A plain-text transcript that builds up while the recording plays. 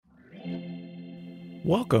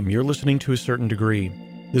Welcome. You're listening to A Certain Degree.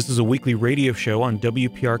 This is a weekly radio show on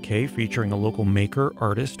WPRK featuring a local maker,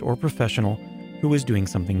 artist, or professional who is doing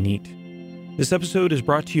something neat. This episode is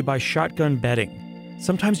brought to you by Shotgun Bedding.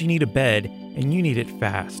 Sometimes you need a bed, and you need it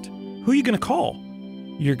fast. Who are you going to call?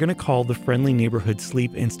 You're going to call the friendly neighborhood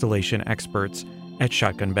sleep installation experts at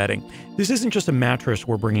Shotgun Bedding. This isn't just a mattress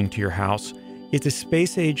we're bringing to your house. It's a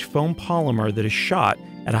space-age foam polymer that is shot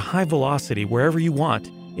at a high velocity wherever you want,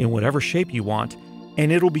 in whatever shape you want, and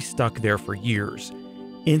it'll be stuck there for years.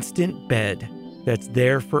 Instant bed that's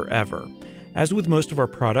there forever. As with most of our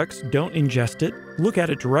products, don't ingest it, look at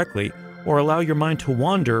it directly, or allow your mind to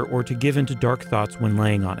wander or to give into dark thoughts when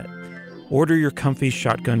laying on it. Order your comfy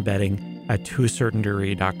Shotgun Bedding at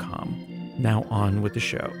toacertaindegree.com. Now on with the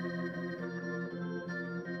show.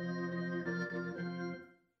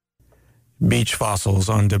 Beach Fossils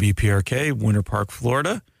on WPRK, Winter Park,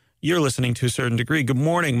 Florida. You're listening to A Certain Degree. Good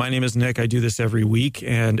morning. My name is Nick. I do this every week,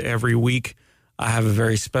 and every week I have a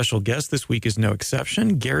very special guest. This week is no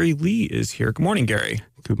exception. Gary Lee is here. Good morning, Gary.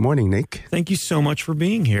 Good morning, Nick. Thank you so much for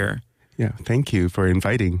being here. Yeah, thank you for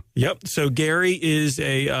inviting. Yep. So Gary is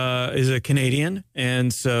a Canadian,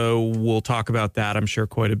 and so we'll talk about that, I'm sure,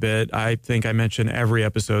 quite a bit. I think I mention every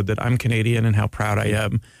episode that I'm Canadian and how proud I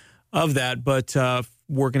am of that. But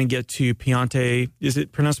we're going to get to Piante. Is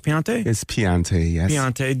it pronounced Piante? It's Piante, yes.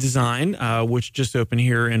 Piante Design, which just opened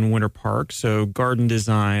here in Winter Park. So garden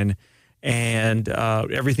design and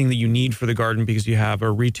everything that you need for the garden, because you have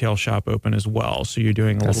a retail shop open as well. So you're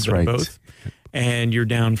doing a little bit of both. And you're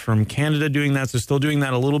down from Canada doing that. So still doing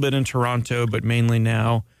that a little bit in Toronto, but mainly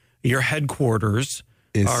now your headquarters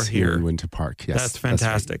are here in Winter Park. Yes, that's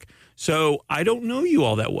fantastic. That's right. So I don't know you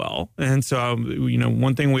all that well. And so,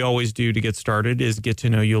 one thing we always do to get started is get to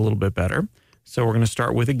know you a little bit better. So we're going to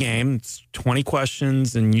start with a game. It's 20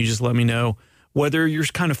 questions, and you just let me know whether you're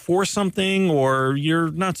kind of for something or you're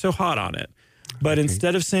not so hot on it. But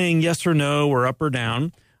instead of saying yes or no or up or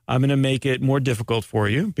down, I'm going to make it more difficult for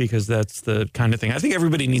you, because that's the kind of thing. I think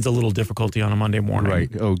everybody needs a little difficulty on a Monday morning. Right.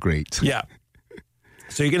 Oh, great. Yeah.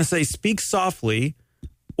 So you're going to say speak softly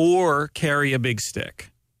or carry a big stick.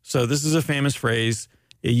 So this is a famous phrase.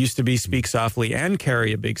 It used to be speak softly and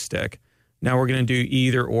carry a big stick. Now we're going to do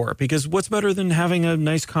either or, because what's better than having a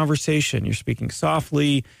nice conversation? You're speaking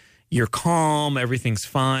softly, you're calm, everything's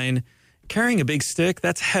fine. Carrying a big stick,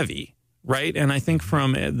 that's heavy, right? And I think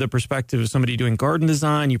from the perspective of somebody doing garden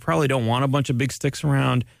design, you probably don't want a bunch of big sticks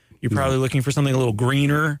around. You're probably looking for something a little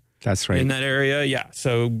greener. That's right. In that area. Yeah.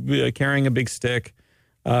 So carrying a big stick,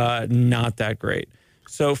 not that great.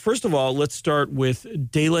 So first of all, let's start with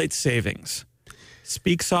daylight savings.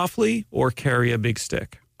 Speak softly or carry a big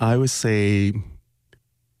stick? I would say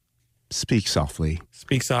speak softly.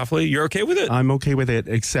 Speak softly? You're okay with it? I'm okay with it,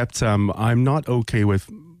 except I'm not okay with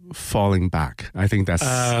falling back. I think that's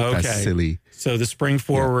silly. So the spring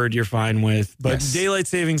forward you're fine with. But daylight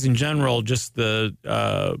savings in general, just the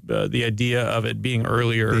idea of it being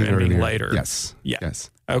earlier and being lighter. Yes. Yeah.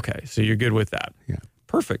 Yes. Okay. So you're good with that. Yeah.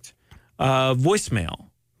 Perfect. Voicemail.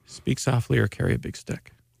 Speak softly or carry a big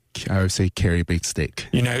stick? I would say carry a big stick.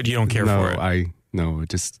 You don't care for it? No,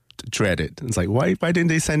 just dread it. It's like, why didn't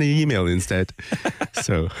they send an email instead?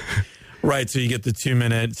 So... Right, so you get the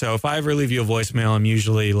 2-minute. So if I ever leave you a voicemail, I'm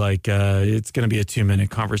usually like, it's going to be a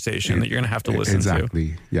 2-minute conversation that you're going to have to listen to.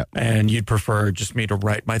 Exactly, yeah. And you'd prefer just me to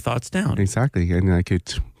write my thoughts down. Exactly, and I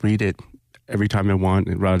could read it every time I want,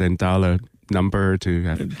 rather than dial a number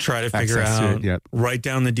to try to figure out, write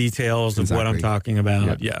down the details of what I'm talking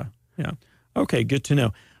about. Yep. Yeah. Okay, good to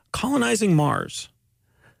know. Colonizing Mars.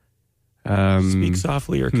 Speak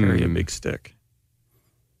softly or carry a big stick?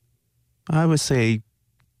 I would say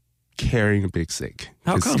carrying a big stick.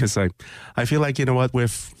 How come? Because I feel like,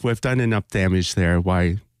 we've done enough damage there.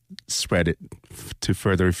 Why spread it to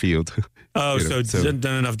further afield? Oh,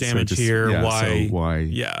 done enough damage here. Why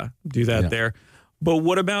do that there? But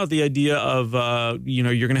what about the idea of,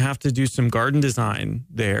 you're going to have to do some garden design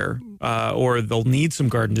there, or they'll need some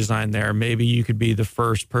garden design there. Maybe you could be the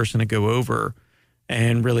first person to go over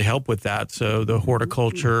and really help with that. So the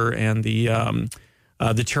horticulture and the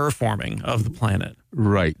terraforming of the planet.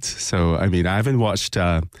 Right. So, I haven't watched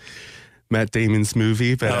Matt Damon's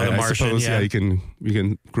movie, but The Martian, I suppose, we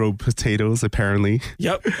can grow potatoes, apparently.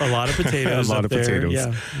 Yep, a lot of potatoes a lot of there.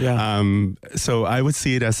 potatoes. Yeah. So I would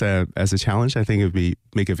see it as a challenge. I think it would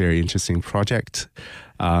make a very interesting project.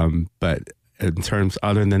 But in terms,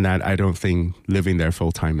 other than that, I don't think living there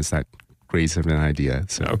full time is that great of an idea.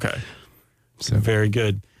 So okay. So very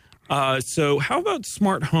good. So how about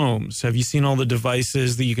smart homes? Have you seen all the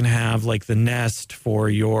devices that you can have, like the Nest for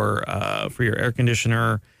your air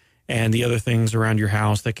conditioner and the other things around your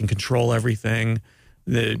house that can control everything?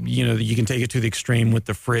 You can take it to the extreme with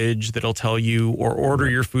the fridge that'll tell you or order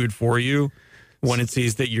your food for you when it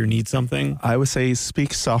sees that you need something. I would say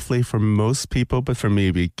speak softly for most people, but for me,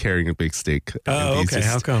 it'd be carrying a big stick. Oh, okay.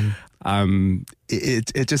 How come?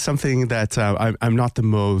 It's just something that I'm not the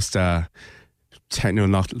most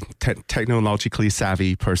technologically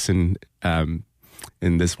savvy person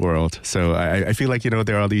in this world. So I feel like,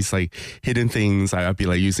 there are these like hidden things. I'd be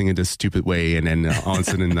like using it a stupid way. And then all of a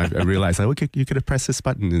sudden I realized, you could have pressed this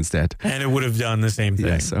button instead. And it would have done the same thing.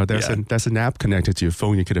 Yes. Or there's an app connected to your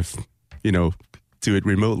phone. You could have, do it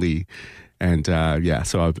remotely. And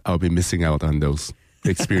so I'll be missing out on those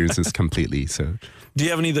experiences completely. So, do you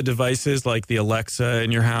have any of the devices like the Alexa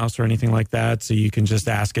in your house or anything like that, so you can just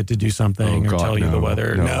ask it to do something tell you the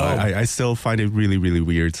weather? No. I still find it really, really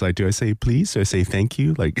weird. So do I say please? Do I say thank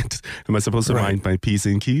you? Like, am I supposed to mind my P's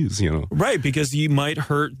and Q's? Right, because you might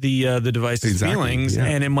hurt the device's feelings,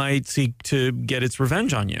 and it might seek to get its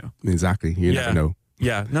revenge on you. Exactly. You never know.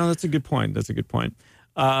 Yeah. No, that's a good point.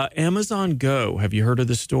 Amazon Go. Have you heard of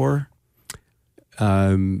this store?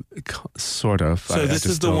 Sort of. So this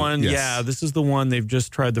is the one. Yes. Yeah, this is the one. They've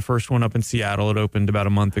just tried the first one up in Seattle. It opened about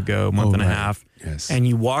a month and a half. Yes. And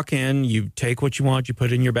you walk in, you take what you want, you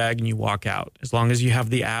put it in your bag, and you walk out. As long as you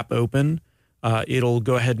have the app open, it'll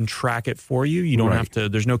go ahead and track it for you. You don't have to.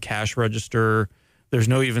 There's no cash register. There's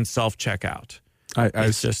no even self checkout.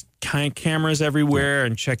 It's just cameras everywhere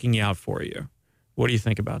and checking you out for you. What do you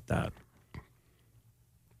think about that?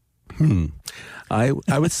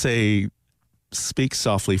 I would say speak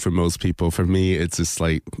softly for most people. For me, it's just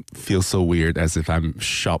like feels so weird, as if I'm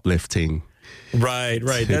shoplifting. Right.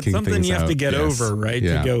 That's something you have to get over, right?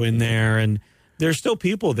 Yeah. To go in there, and there's still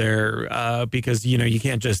people there because you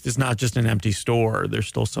can't just. It's not just an empty store. There's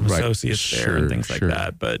still some associates there and things like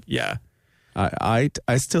that. But yeah, I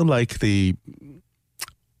still like the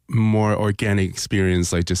more organic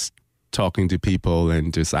experience, like just talking to people,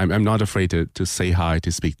 and just I'm not afraid to say hi,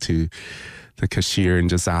 to speak to the cashier and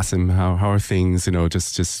just ask them how are things,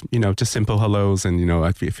 just simple hellos, and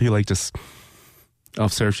I feel like just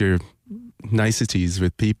observe your niceties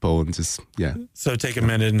with people and just So take a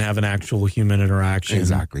minute and have an actual human interaction,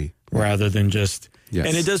 exactly, rather than just. Yes.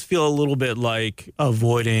 And it does feel a little bit like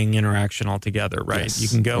avoiding interaction altogether, right? Yes. You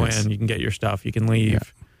can go in, you can get your stuff, you can leave.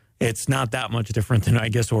 Yeah. It's not that much different than, I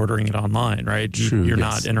guess, ordering it online, right? You're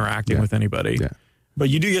not interacting with anybody. Yeah. But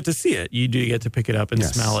you do get to see it. You do get to pick it up and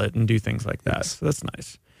smell it and do things like that. Yes. So that's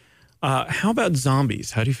nice. How about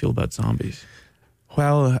zombies? How do you feel about zombies?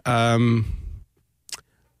 Well, as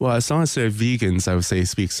long as they're vegans, I would say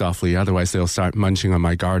speak softly. Otherwise, they'll start munching on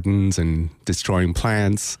my gardens and destroying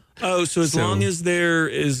plants. Oh, so as long as they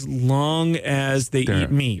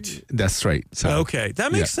eat meat. That's right. So, okay,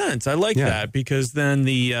 that makes sense. I like that, because then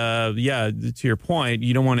to your point,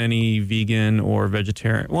 you don't want any vegan or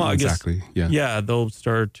vegetarian. Well, I guess they'll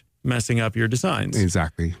start messing up your designs.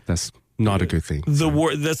 Exactly. That's not a good thing.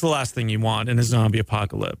 That's the last thing you want in a zombie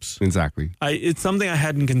apocalypse. Exactly. It's something I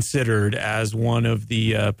hadn't considered as one of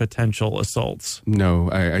the potential assaults.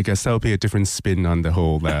 No, I guess that'll be a different spin on the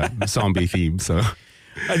whole zombie theme. So.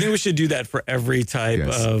 I think we should do that for every type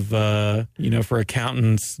of, for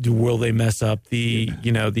accountants. Will they mess up the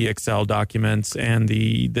Excel documents and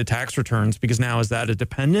the tax returns? Because now, is that a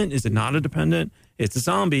dependent? Is it not a dependent? It's a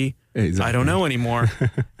zombie. Exactly. I don't know anymore.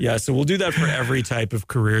 So we'll do that for every type of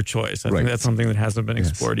career choice. I think that's something that hasn't been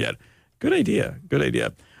explored yet. Good idea.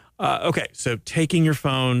 Okay, so taking your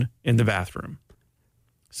phone in the bathroom.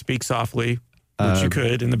 Speak softly. Which you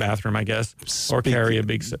could in the bathroom, I guess, or carry a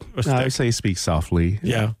big stick. I would say speak softly.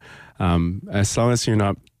 Yeah. As long as you're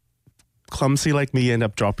not clumsy like me, end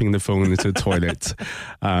up dropping the phone into the toilet.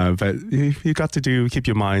 But you got to keep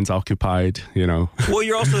your minds occupied, Well,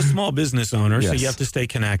 you're also a small business owner, so you have to stay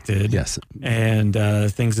connected. Yes. And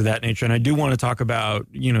things of that nature. And I do want to talk about,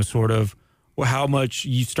 sort of how much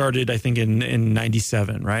you started, I think, in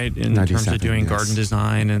 97, right? In terms of doing garden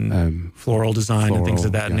design and floral design and things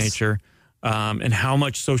of that nature. And how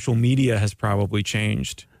much social media has probably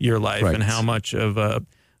changed your life, and how much of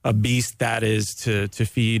a beast that is to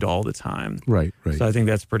feed all the time. Right. So I think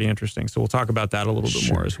that's pretty interesting. So we'll talk about that a little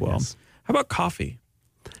bit more as well. Yes. How about coffee?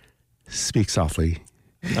 Speak softly.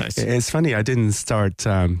 Nice. It's funny, I didn't start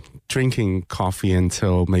drinking coffee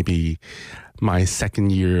until maybe my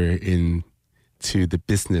second year into the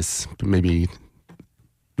business, maybe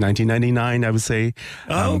 1999, I would say.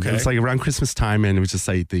 Oh, okay. It was like around Christmas time, and it was just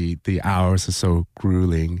like the hours are so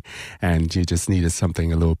grueling, and you just needed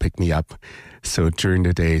something a little pick me up. So during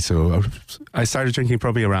the day, I started drinking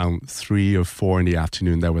probably around 3 or 4 in the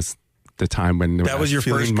afternoon. That was the time when that was your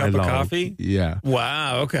first cup of coffee. Yeah.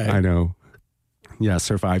 Wow. Okay. I know.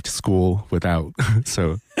 survived school without.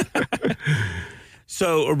 So.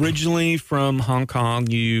 So originally from Hong Kong,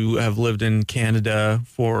 you have lived in Canada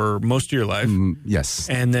for most of your life. Yes.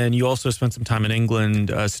 And then you also spent some time in England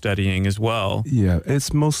studying as well. Yeah,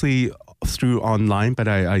 it's mostly through online, but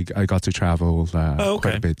I got to travel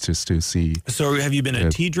quite a bit just to see. So have you been a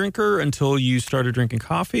tea drinker until you started drinking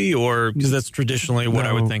coffee, or because that's traditionally what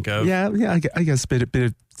I would think of? Yeah, I guess a bit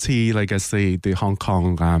of tea, like I say, the Hong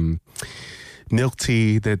Kong milk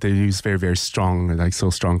tea that they use very, very strong, like so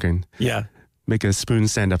strong and make a spoon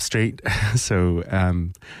stand up straight. So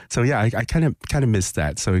yeah, I kind of miss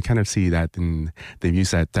that. So you kind of see that, and they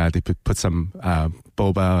use that. They put some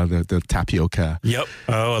boba, the tapioca. Yep.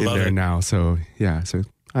 Oh, I love there it now. So yeah, so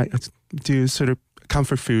I do sort of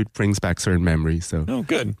comfort food brings back certain memories. So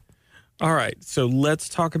good. All right, so let's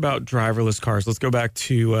talk about driverless cars. Let's go back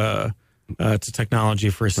to technology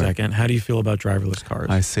for a second. How do you feel about driverless cars?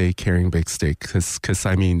 I say carrying big stick because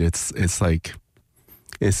I mean it's like.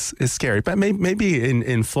 It's scary, but maybe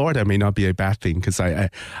in Florida it may not be a bad thing because I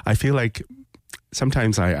feel like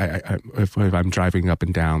sometimes if I'm driving up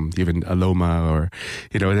and down even Aloma or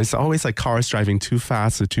there's always like cars driving too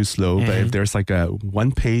fast or too slow. But if there's like a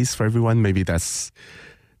one pace for everyone, maybe that's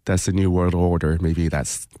the new world order. Maybe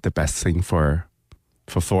that's the best thing for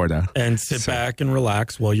Florida. And sit back and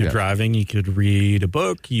relax while you're driving. You could read a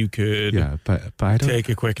book. You could but I don't, take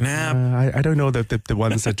a quick nap. I don't know that the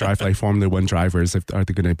ones that drive like Formula One drivers, are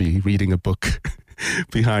they going to be reading a book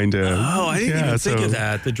behind a... Oh, I didn't even think of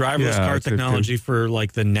that. The driverless car technology for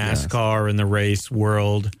like the NASCAR and the race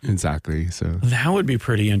world. Exactly. So that would be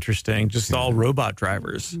pretty interesting. Just all robot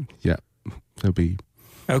drivers. Yeah. That'll be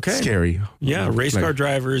scary. Yeah. Race car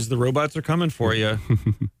drivers, the robots are coming for you.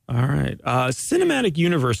 All right. Cinematic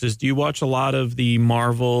universes. Do you watch a lot of the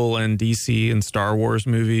Marvel and DC and Star Wars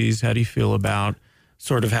movies? How do you feel about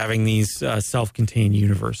sort of having these self-contained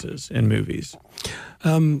universes in movies?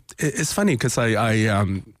 It's funny because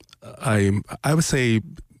I would say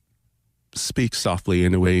speak softly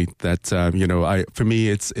in a way that for me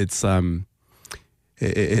it's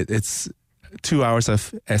 2 hours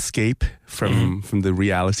of escape from the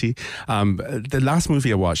reality. The last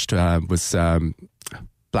movie I watched was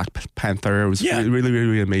Black Panther. It was really, really,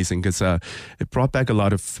 really amazing because it brought back a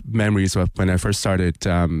lot of memories of when I first started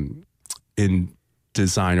in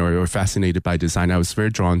design or fascinated by design. I was very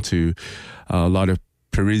drawn to a lot of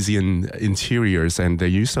Parisian interiors, and they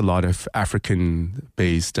used a lot of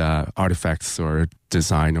African-based artifacts or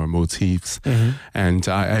design or motifs. And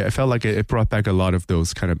I felt like it brought back a lot of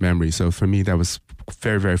those kind of memories. So for me, that was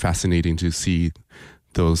very, very fascinating to see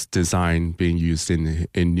those design being used in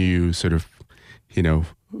new sort of,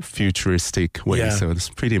 futuristic ways. Yeah. So it's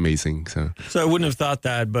pretty amazing. So I wouldn't have thought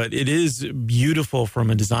that, but it is beautiful from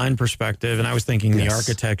a design perspective. And I was thinking the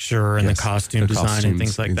architecture and the costume design and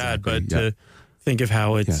things like that. But to think of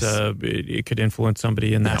how it's it could influence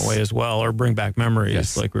somebody in that way as well, or bring back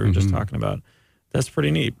memories like we were just talking about. That's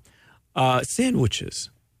pretty neat.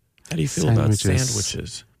 Sandwiches. How do you feel about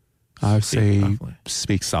sandwiches? I would say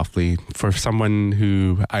speak softly. For someone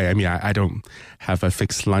who, I don't have a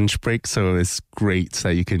fixed lunch break, so it's great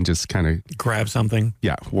that you can just kind of... grab something.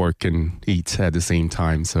 Yeah, work and eat at the same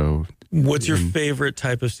time. So, what's your favorite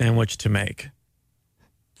type of sandwich to make?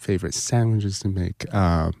 Favorite sandwiches to make?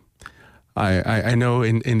 I know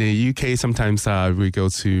in the UK sometimes we go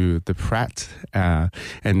to the Pret and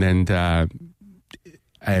then...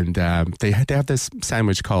 they have this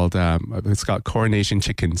sandwich called it's got coronation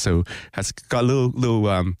chicken, so has got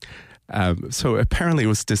little so apparently it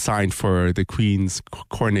was designed for the Queen's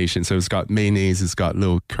coronation. So it's got mayonnaise, it's got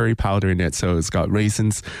little curry powder in it, so it's got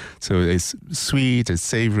raisins, so it's sweet, it's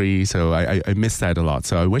savory. So I miss that a lot.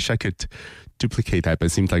 So I wish I could duplicate that, but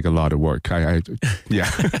it seems like a lot of work.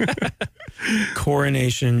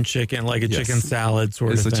 Coronation chicken, like a chicken salad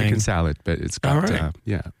sort of thing. It's a chicken salad, but it's got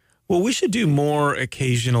Well, we should do more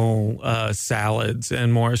occasional salads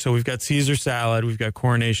and more. So we've got Caesar salad, we've got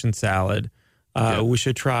coronation salad. We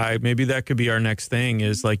should try, maybe that could be our next thing,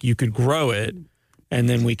 is like you could grow it and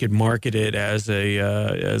then we could market it as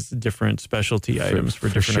as different specialty items for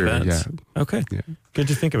different events. Yeah. Okay, good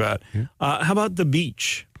to think about. Yeah. How about the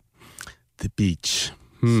beach? The beach.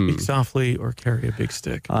 Speak softly or carry a big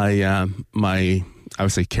stick. I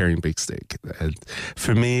would say carrying big stick.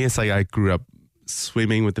 For me, it's like I grew up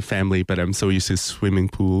swimming with the family, but I'm so used to swimming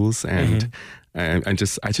pools, and I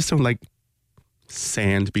just don't like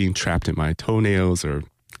sand being trapped in my toenails or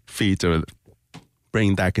feet, or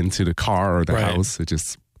bringing that into the car or the house. It's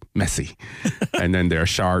just messy. And then there are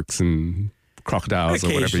sharks and crocodiles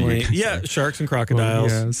or whatever. Sharks and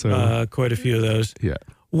crocodiles. Quite a few of those. Yeah.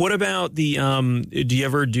 What about the, do you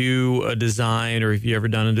ever do a design, or have you ever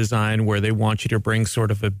done a design where they want you to bring sort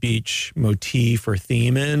of a beach motif or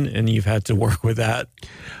theme in, and you've had to work with that?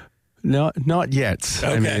 No, not yet.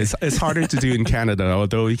 Okay. I mean, it's harder to do in Canada,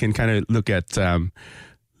 although you can kind of look at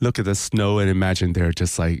the snow and imagine they're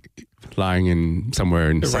just like lying in somewhere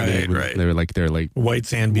in sunny. Right. They're like White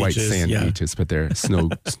sand beaches. Beaches, but they're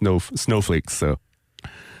snowflakes. So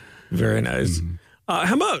very nice.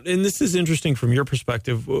 How about, and this is interesting from your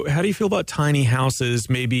perspective, how do you feel about tiny houses,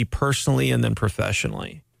 maybe personally and then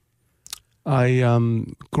professionally?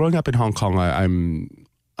 Growing up in Hong Kong,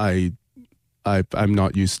 I'm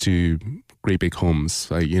not used to great big homes.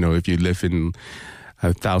 If you live in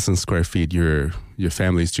 1,000 square feet, your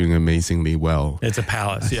family's doing amazingly well. It's a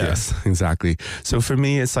palace, yeah. Yes, exactly. So for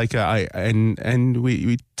me, it's like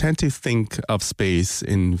we tend to think of space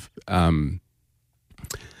in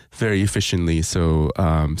very efficiently. So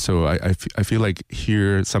I feel like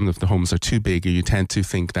here some of the homes are too big, and you tend to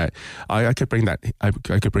think that I could bring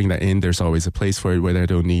that in. There's always a place for it where I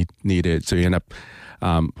don't need it. So you end up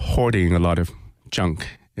hoarding a lot of junk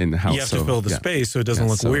in the house. You have to fill the space so it doesn't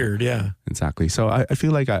look weird. Yeah, exactly. So I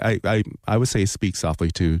feel like I would say speak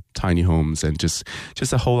softly to tiny homes, and just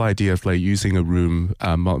the whole idea of like using a room,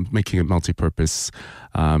 making it multi-purpose.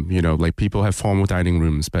 Like people have formal dining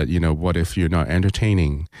rooms, but what if you're not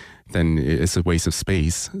entertaining? Then it's a waste of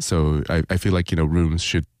space. So I feel like rooms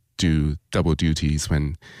should do double duties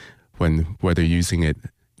when whether using it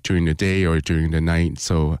during the day or during the night.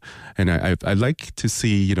 So, and I like to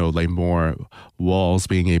see, like more walls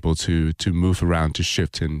being able to move around, to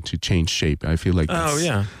shift and to change shape. I feel like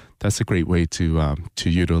that's a great way to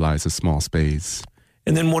utilize a small space.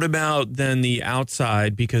 And then what about then the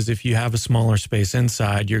outside? Because if you have a smaller space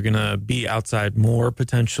inside, you're going to be outside more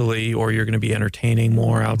potentially, or you're going to be entertaining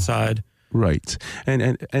more outside. Right.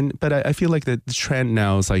 But I feel like the trend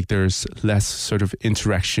now is like there's less sort of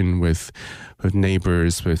interaction with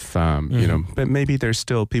neighbors, but maybe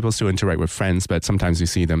people still interact with friends, but sometimes you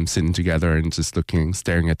see them sitting together and just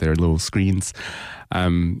staring at their little screens. But I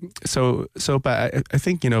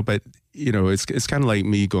think, it's kind of like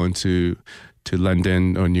me going to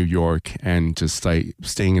London or New York and just like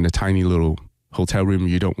staying in a tiny little hotel room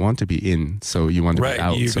you don't want to be in. So you want to be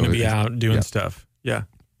out. You're going to be out doing stuff. Yeah.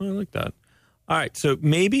 I like that. All right. So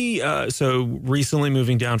maybe, recently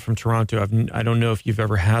moving down from Toronto, I don't know if you've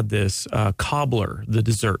ever had this cobbler, the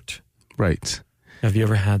dessert. Right. Have you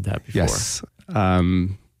ever had that before? Yes.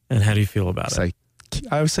 And how do you feel about it?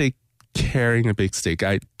 I would say carrying a big stick.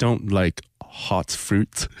 I don't like hot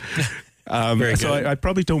fruit. So I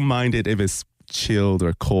probably don't mind it if it's chilled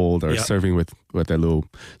or cold or serving with a little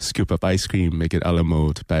scoop of ice cream, make it a la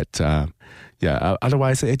mode. But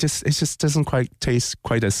otherwise it just doesn't quite taste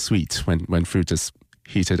quite as sweet when fruit is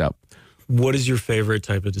heated up. What is your favorite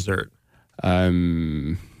type of dessert?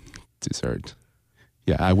 Dessert.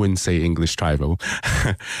 Yeah, I wouldn't say English tribal.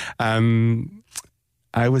 I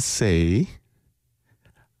would say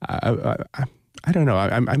I don't know.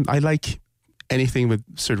 I like anything with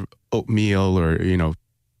sort of oatmeal or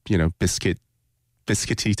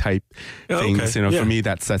biscuity type things. For me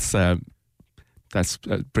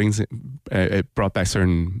it brought back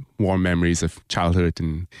certain warm memories of childhood,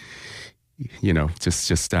 and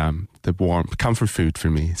just the warm comfort food for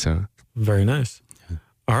me. So very nice.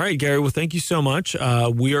 All right, Gary. Well, thank you so much.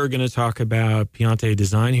 We are going to talk about Piante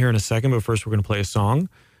Design here in a second, but first we're going to play a song.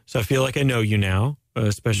 So I feel like I know you now,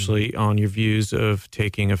 especially on your views of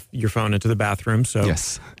taking your phone into the bathroom. So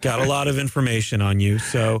yes. Got a lot of information on you.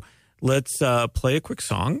 So let's play a quick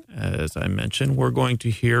song. As I mentioned, we're going to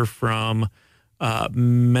hear from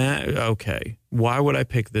okay. Why would I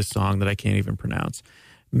pick this song that I can't even pronounce?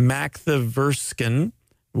 Mac the Verskin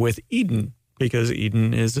with Eden, because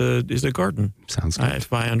Eden is a garden. Sounds good.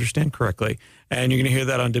 If I understand correctly. And you're going to hear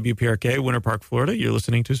that on WPRK, Winter Park, Florida. You're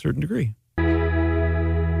listening to A Certain Degree.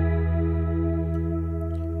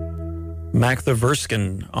 Mac the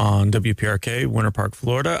Verskin on WPRK, Winter Park,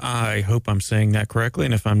 Florida. I hope I'm saying that correctly.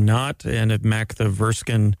 And if I'm not, and if Mac the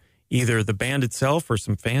Verskin, either the band itself or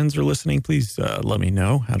some fans are listening, please let me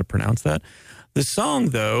know how to pronounce that. The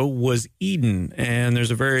song, though, was Eden. And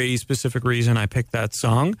there's a very specific reason I picked that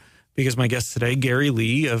song, because my guest today, Gary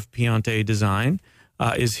Lee of Piante Design,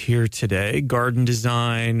 is here today. Garden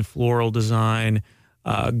design, floral design,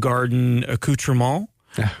 garden accoutrement.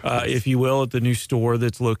 If you will, at the new store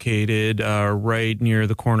that's located right near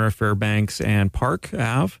the corner of Fairbanks and Park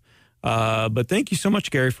Ave. But thank you so much,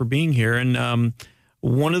 Gary, for being here. And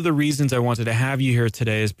one of the reasons I wanted to have you here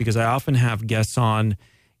today is because I often have guests on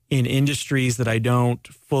in industries that I don't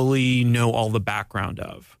fully know all the background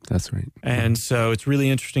of. That's right. And so it's really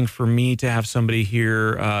interesting for me to have somebody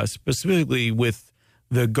here specifically with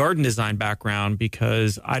the garden design background,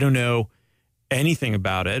 because I don't know anything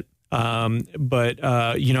about it. But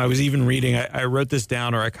I was even reading, I wrote this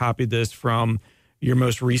down, or I copied this from your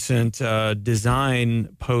most recent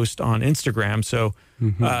design post on Instagram. So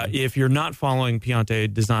if you're not following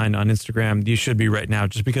Piante Design on Instagram, you should be right now,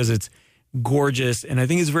 just because it's gorgeous. And I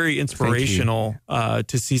think it's very inspirational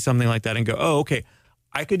to see something like that and go, oh, okay,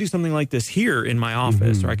 I could do something like this here in my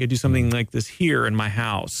office, or I could do something like this here in my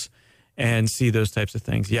house, and see those types of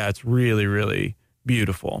things. Yeah, it's really, really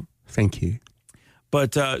beautiful. Thank you.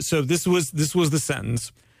 But so this was the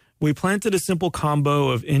sentence. We planted a simple combo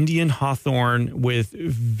of Indian hawthorn with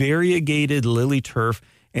variegated lily turf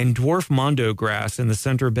and dwarf mondo grass in the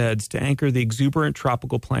center beds to anchor the exuberant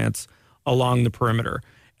tropical plants along the perimeter.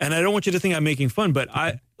 And I don't want you to think I'm making fun, but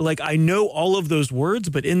I know all of those words,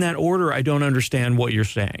 but in that order, I don't understand what you're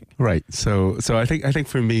saying. Right. So I think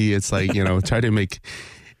for me, it's like, try to make,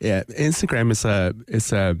 Instagram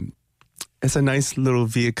is a nice little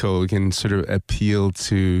vehicle. It can sort of appeal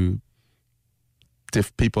to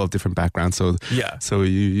people of different backgrounds. So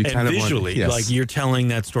you kind of visually, want, like you're telling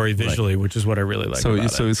that story visually, right, which is what I really like about it.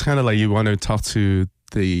 So it's kind of like you want to talk to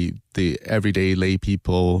the everyday lay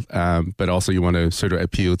people, but also you want to sort of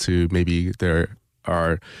appeal to, maybe there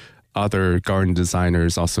are other garden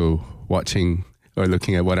designers also watching or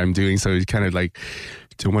looking at what I'm doing. So you kind of like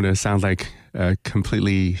don't want to sound like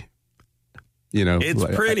completely, it's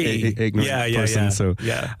pretty ignorant person. So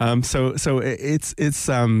it's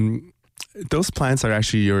those plants are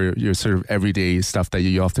actually your sort of everyday stuff that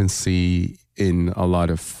you often see in a lot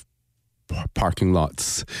of parking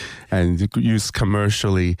lots and used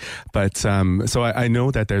commercially. But so I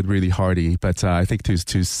know that they're really hardy, but I think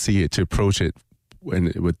to see it, to approach it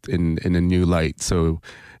in a new light, so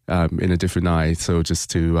in a different eye, so just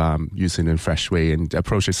to use it in a fresh way and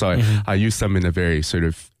approach it. So I use them in a very sort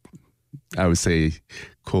of, I would say,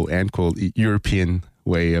 quote unquote, European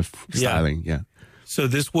way of styling. Yeah. So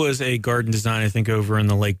this was a garden design, I think, over in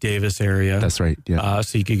the Lake Davis area. That's right. Yeah.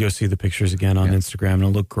 So you could go see the pictures again on Instagram, and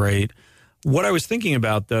it'll look great. What I was thinking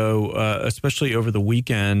about, though, especially over the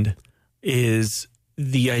weekend, is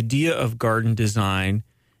the idea of garden design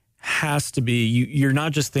has to be, you're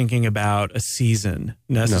not just thinking about a season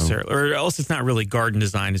necessarily, or else it's not really garden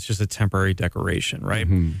design. It's just a temporary decoration, right?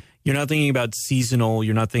 Mm-hmm. You're not thinking about seasonal.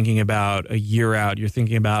 You're not thinking about a year out. You're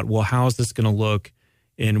thinking about, well, how is this going to look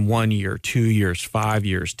in 1 year, 2 years, 5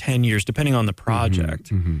 years, 10 years, depending on the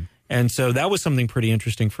project. Mm-hmm. And so that was something pretty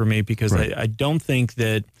interesting for me, because I don't think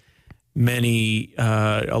that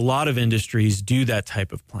a lot of industries do that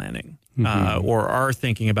type of planning, or are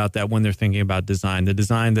thinking about that when they're thinking about design. The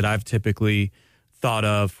design that I've typically thought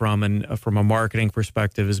of from a marketing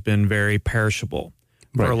perspective has been very perishable,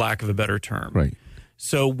 for lack of a better term. Right.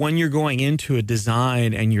 So when you're going into a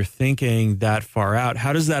design and you're thinking that far out,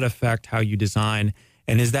 how does that affect how you design?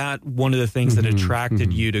 And is that one of the things that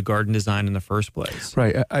attracted you to garden design in the first place?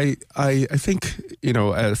 Right. I think,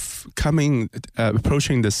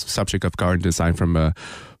 approaching this subject of garden design from a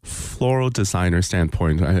floral designer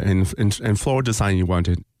standpoint, in floral design, you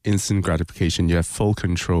wanted instant gratification. You have full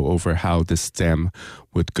control over how the stem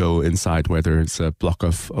would go inside, whether it's a block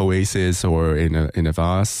of oasis or in a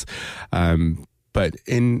vase. But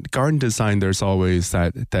in garden design, there's always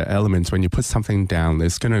that element when you put something down,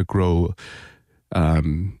 it's going to grow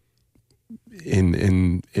in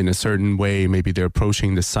a certain way. Maybe they're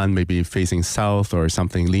approaching the sun, maybe facing south, or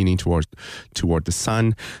something leaning toward the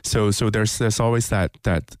sun. So there's always that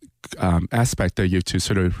aspect that you have to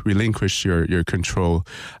sort of relinquish your control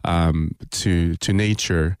to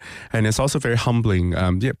nature, and it's also very humbling.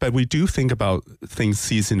 But we do think about things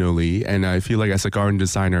seasonally, and I feel like as a garden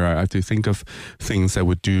designer, I have to think of things that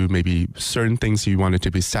would do maybe certain things you wanted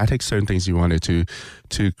to be static, certain things you wanted to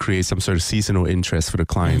create some sort of seasonal interest for the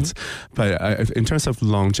clients. Mm-hmm. But in terms of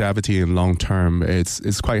longevity and long term,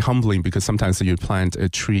 it's quite humbling, because sometimes you plant a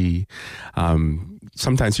tree.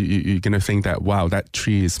 Sometimes you're going to think that, wow, that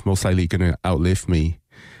tree is most likely going to outlive me.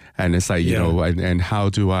 And it's like, and how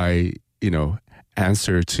do I,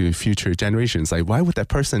 answer to future generations? Like, why would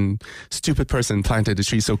that stupid person planted a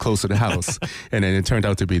tree so close to the house? And then it turned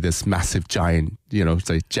out to be this massive giant, it's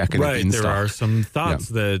like Jack and the Beanstalk. There are some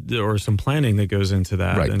thoughts or some planning that goes into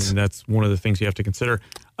that. Right. And that's one of the things you have to consider.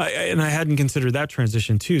 I hadn't considered that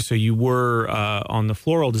transition too. So you were on the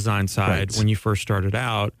floral design side when you first started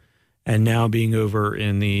out, and now being over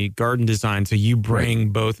in the garden design. So you bring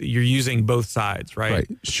both, you're using both sides, right? Right,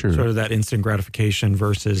 sure. Sort of that instant gratification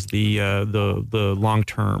versus the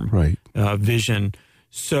long-term vision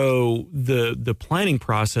So the planning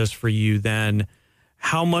process for you then,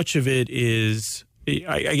 how much of it is,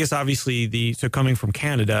 I guess obviously so coming from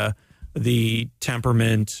Canada, the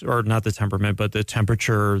temperament, or not the temperament, but the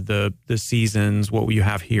temperature, the seasons, what you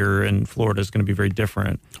have here in Florida is going to be very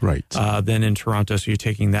different, right, than in Toronto. So you're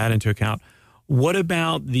taking that into account. What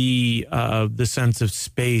about the sense of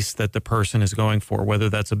space that the person is going for, whether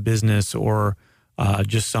that's a business or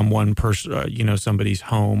just somebody's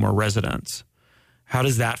home or residence? How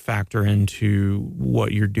does that factor into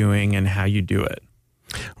what you're doing and how you do it?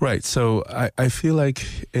 Right. So I feel like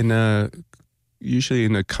usually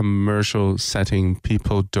in a commercial setting,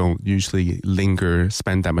 people don't usually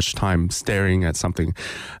spend that much time staring at something.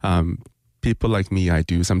 People like me, I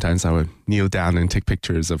do. Sometimes I would kneel down and take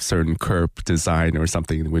pictures of certain curb design or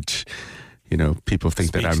something, which, people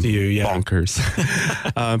think that I'm bonkers.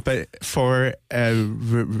 But for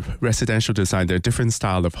residential design, there are different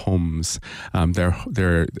style of homes.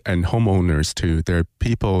 There and homeowners too. There are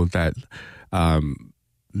people that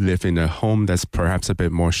live in a home that's perhaps a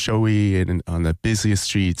bit more showy and on the busiest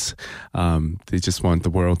streets. They just want the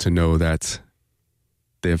world to know that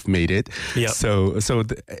they've made it. Yep. So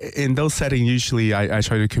in those settings, usually I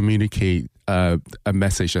try to communicate a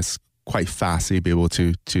message that's quite fast. So you'll be able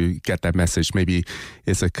to get that message. Maybe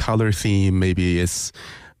it's a color theme. Maybe it's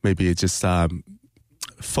just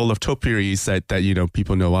full of topiaries that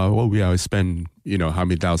people know. Oh, we always spend how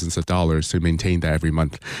many thousands of dollars to maintain that every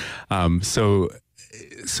month. So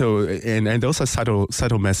those are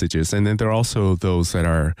subtle messages, and then there are also those that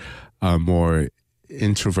are more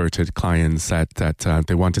introverted clients that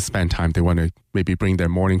they want to spend time. They want to maybe bring their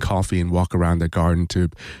morning coffee and walk around the garden to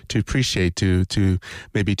appreciate, to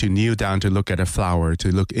maybe to kneel down to look at a flower, to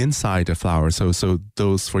look inside a flower. So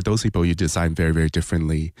for those people, you design very, very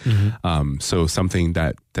differently. Mm-hmm. So something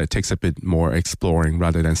that takes a bit more exploring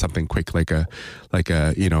rather than something quick like a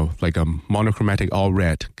monochromatic all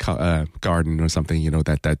red garden or something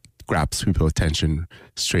that grabs people's attention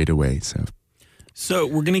straight away. So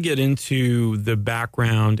we're going to get into the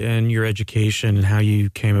background and your education and how you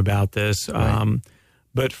came about this. Right.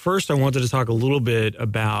 But first, I wanted to talk a little bit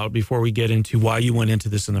about, before we get into why you went into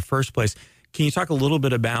this in the first place, can you talk a little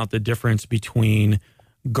bit about the difference between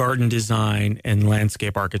garden design and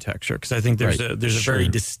landscape architecture? Because I think there's a very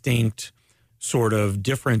distinct sort of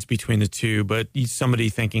difference between the two, but somebody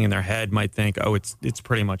thinking in their head might think, oh, it's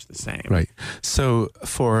pretty much the same. Right. So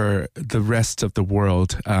for the rest of the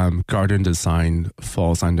world, garden design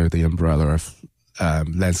falls under the umbrella of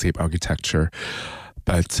landscape architecture.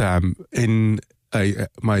 But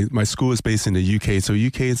my school is based in the UK, so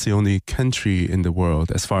UK is the only country in the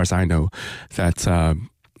world, as far as I know, that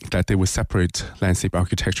they would separate landscape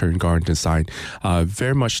architecture and garden design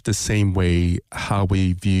very much the same way how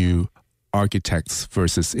we view architects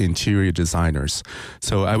versus interior designers.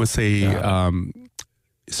 So I would say,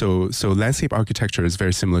 so landscape architecture is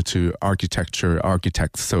very similar to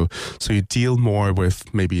architects. So you deal more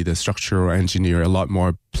with maybe the structural engineer, a lot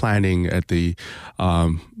more planning at the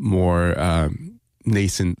more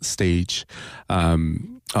nascent stage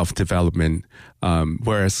of development.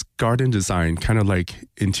 Whereas garden design, kind of like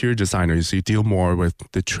interior designers, you deal more with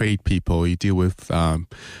the trade people. You deal with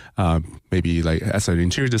maybe like as an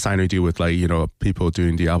interior designer, you deal with people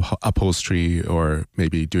doing the upholstery or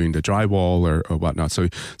maybe doing the drywall or whatnot. So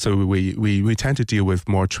we tend to deal with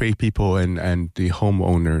more trade people and the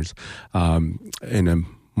homeowners in a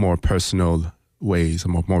more personal ways,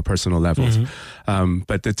 more personal levels. Mm-hmm.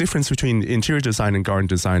 But the difference between interior design and garden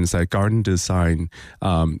design is that garden design,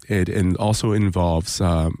 it also involves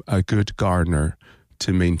a good gardener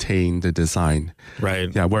to maintain the design. Right.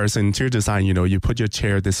 Yeah. Whereas in interior design, you put your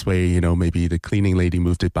chair this way, maybe the cleaning lady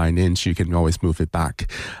moved it by an inch, you can always move it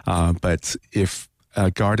back. But if a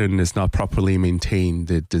garden is not properly maintained,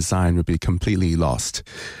 the design would be completely lost,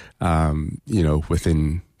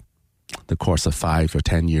 within the course of 5 or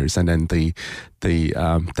 10 years. And then the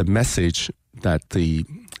message that the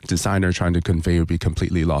designer trying to convey would be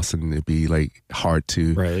completely lost, and it'd be like hard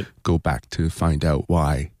to go back to find out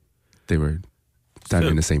why they were done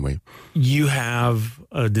in the same way. You have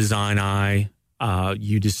a design eye.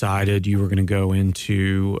 You decided you were going to go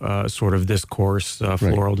into sort of this course,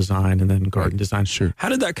 floral design and then garden design. Sure. How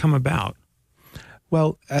did that come about?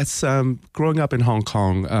 Well, as growing up in Hong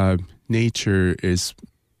Kong, nature is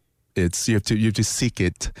you have to seek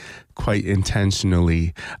it quite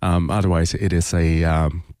intentionally. Otherwise, it is a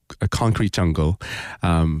concrete jungle.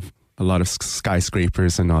 A lot of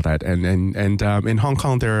skyscrapers and all that. And in Hong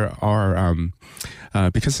Kong, there are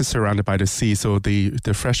because it's surrounded by the sea, so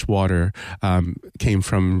the fresh water came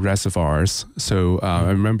from reservoirs. So I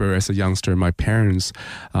remember as a youngster, my parents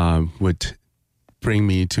would bring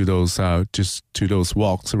me to those just to those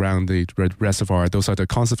walks around the reservoir. Those are the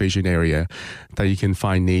conservation area that you can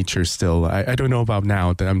find nature still. I don't know about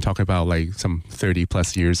now. That I'm talking about like some 30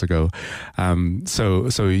 plus years ago.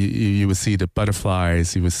 So you would see the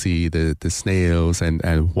butterflies, you would see the snails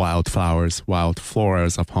and wildflowers, wild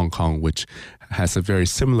floras of Hong Kong, which has a very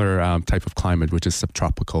similar type of climate, which is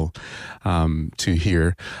subtropical to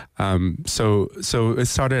here. So it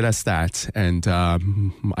started as that, and I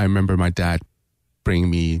remember my dad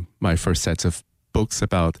bring me my first sets of books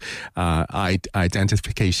about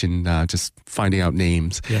identification, just finding out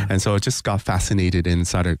names. Yeah. And so I just got fascinated and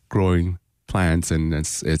started growing plants, and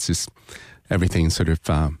it's just everything sort of,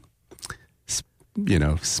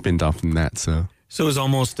 spinned off from that. So it was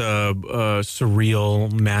almost a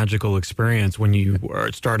surreal, magical experience when you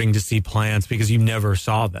were starting to see plants because you never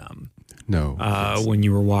saw them. No. When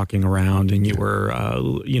you were walking around and you were,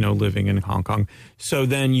 living in Hong Kong. So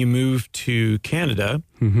then you moved to Canada,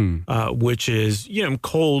 which is,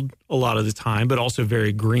 cold a lot of the time, but also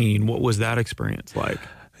very green. What was that experience like?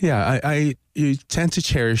 Yeah, you tend to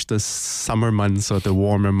cherish the summer months or the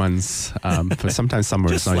warmer months, but sometimes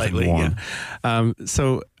summer is not slightly, even warm. Yeah.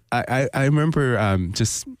 So I remember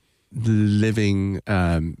just living.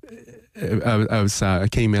 I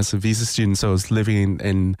came as a visa student, so I was living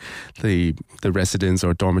in the residence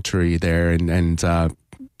or dormitory there, and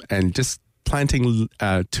just planting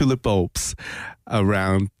tulip bulbs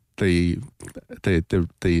around the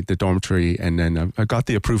dormitory, and then I got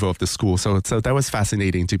the approval of the school. So that was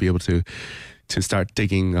fascinating to be able to start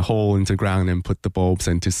digging a hole into the ground and put the bulbs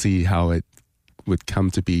and to see how it would come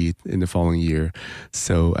to be in the following year.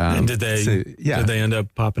 So and did they end up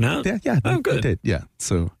popping out? Yeah. They did. Yeah.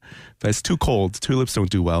 So, but it's too cold. Tulips don't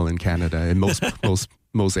do well in Canada, in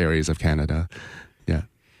most areas of Canada. Yeah.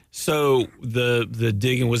 So the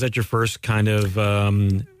digging, was that your first kind of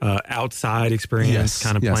outside experience,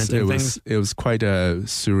 kind of planting things? It was quite a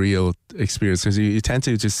surreal experience because you tend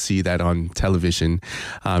to just see that on television.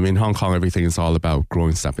 In Hong Kong, everything is all about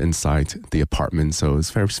growing stuff inside the apartment. So it's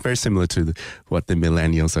very, very similar to what the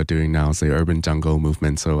millennials are doing now, the urban jungle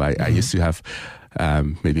movement. So I used to have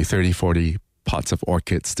maybe 30, 40 pots of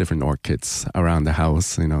orchids, different orchids around the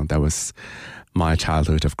house. That was my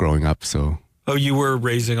childhood of growing up. So. Oh, you were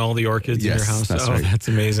raising all the orchids in your house? That's right. That's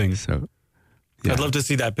amazing. So, yeah. I'd love to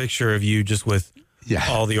see that picture of you just with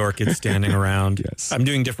all the orchids standing around. Yes. I'm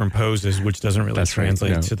doing different poses, which doesn't really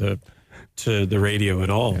translate to the radio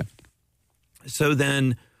at all. Yeah. So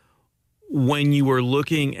then when you were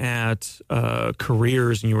looking at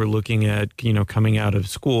careers and you were looking at, coming out of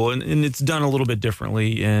school, and it's done a little bit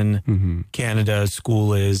differently in Canada,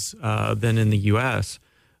 school is, than in the U.S.,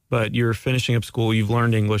 but you're finishing up school, you've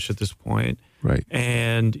learned English at this point. Right.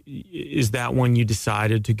 And is that when you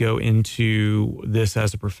decided to go into this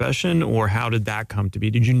as a profession, or how did that come to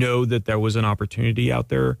be? Did you know that there was an opportunity out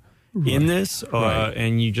there in this,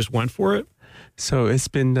 and you just went for it? So it's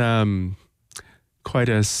been quite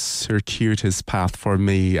a circuitous path for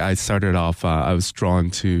me. I started off, I was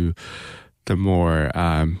drawn to the more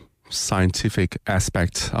scientific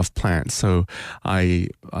aspect of plants. So I,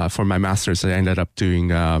 for my master's, I ended up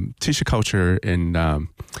doing tissue culture in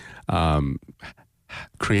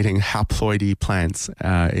creating haploidy plants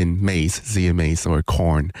in maize, Zea mays, or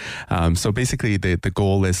corn. So basically, the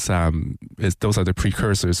goal is those are the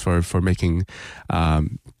precursors for making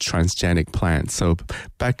transgenic plants. So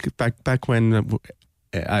back when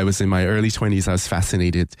I was in my early 20s, I was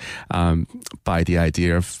fascinated by the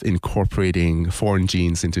idea of incorporating foreign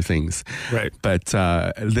genes into things. Right. But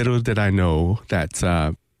little did I know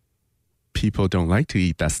that people don't like to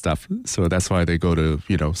eat that stuff. So that's why they go to,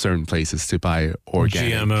 certain places to buy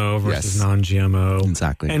organic. GMO versus non-GMO.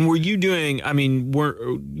 Exactly. And were you doing,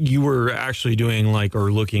 you were actually doing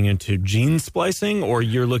or looking into gene splicing, or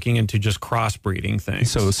you're looking into just crossbreeding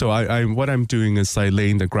things? So I what I'm doing is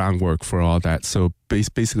laying the groundwork for all that. So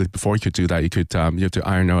basically, before you could do that, you have to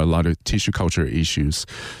iron out a lot of tissue culture issues.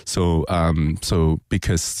 So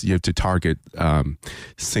because you have to target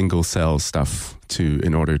single cell stuff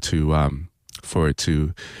in order to for it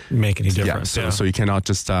to make any difference. So you cannot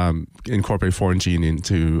just incorporate foreign gene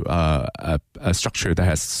into a structure that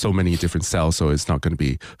has so many different cells, so it's not going to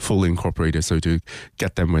be fully incorporated. So to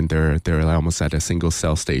get them when they're almost at a single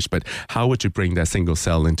cell stage, but how would you bring that single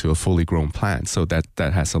cell into a fully grown plant? So that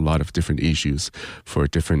has a lot of different issues for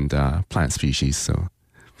different plant species.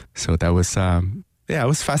 So that was I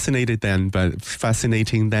was fascinating then,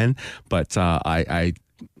 but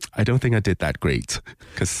I don't think I did that great,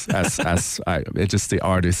 because it's just the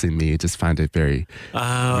artist in me, just found it very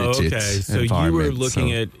rigid. Okay. So you were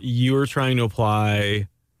looking you were trying to apply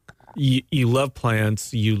you love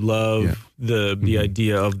plants, you love the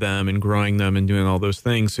idea of them and growing them and doing all those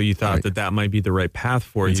things. So you thought that might be the right path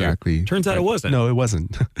for you. Exactly. Turns out it wasn't. No, it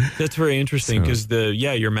wasn't. That's very interesting because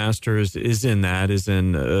your master's is in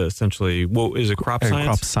essentially, is it crop science?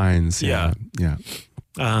 Crop science. Yeah.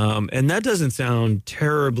 And that doesn't sound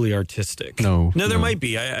terribly artistic. No, there might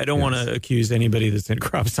be. I don't want to accuse anybody that's in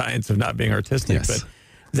crop science of not being artistic, but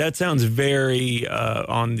that sounds very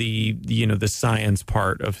on the the science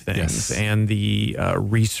part of things and the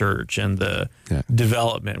research and the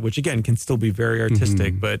development, which again can still be very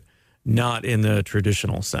artistic, but not in the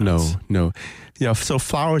traditional sense. No. Yeah, so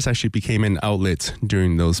flowers actually became an outlet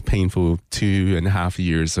during those painful 2.5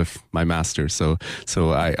 years of my master's. So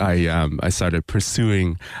I started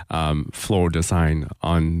pursuing floral design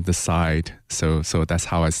on the side. So that's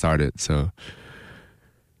how I started. So.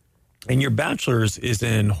 And your bachelor's is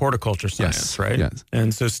in horticulture science, right? Yes.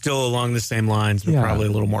 And so still along the same lines, but probably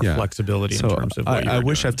a little more flexibility in terms of what I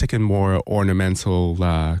wish I've taken more ornamental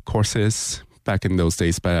courses back in those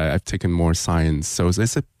days, but I've taken more science. So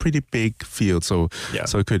it's a pretty big field. So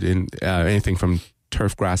it could anything from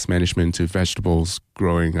turf grass management to vegetables,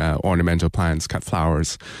 growing ornamental plants, cut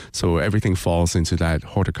flowers. So everything falls into that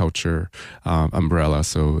horticulture umbrella.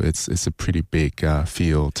 So it's a pretty big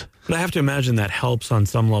field. But I have to imagine that helps on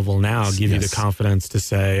some level now, give you the confidence to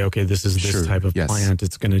say, okay, this is this type of plant,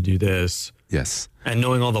 it's going to do this. Yes. And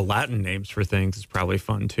knowing all the Latin names for things is probably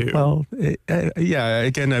fun too. Well,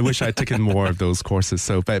 again, I wish I'd taken more of those courses.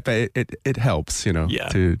 So, but it helps,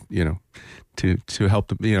 to help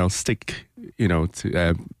them, stick,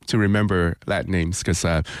 to remember Latin names, because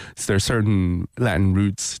there are certain Latin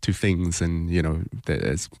roots to things, and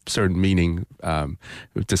there's certain meaning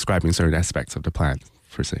describing certain aspects of the plant,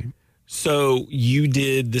 per se. So you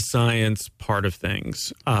did the science part of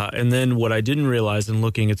things. And then what I didn't realize in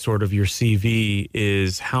looking at sort of your CV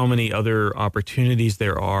is how many other opportunities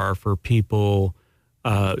there are for people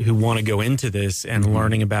who want to go into this and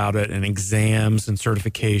learning about it, and exams and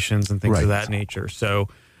certifications and things of that nature. So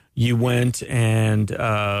you went and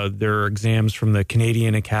there are exams from the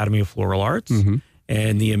Canadian Academy of Floral Arts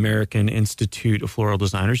and the American Institute of Floral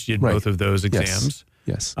Designers. You did both of those exams.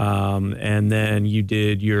 Yes. And then you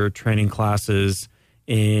did your training classes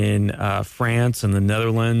in France and the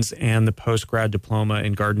Netherlands, and the postgrad diploma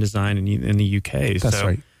in garden design in the UK. That's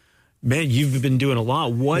right. Man, you've been doing a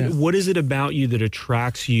lot. What is it about you that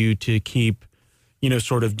attracts you to keep,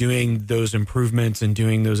 sort of doing those improvements and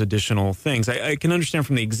doing those additional things? I can understand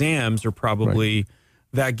from the exams, or probably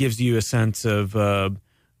that gives you a sense of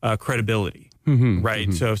credibility.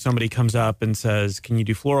 Right. So if somebody comes up and says, "Can you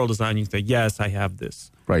do floral design?" You say, "Yes, I have this."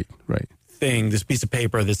 Right. Thing, this piece of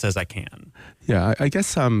paper that says I can. Yeah, I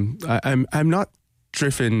guess I'm not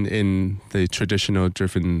driven in the traditional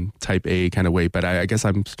driven type A kind of way, but I guess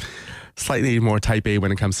I'm slightly more type A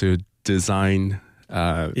when it comes to design.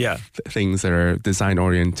 Things that are design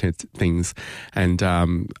oriented things, and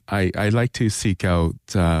I like to seek out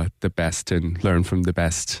the best and learn from the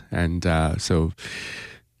best, and so.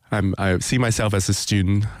 I see myself as a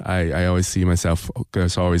student. I always see myself,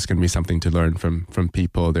 there's always going to be something to learn from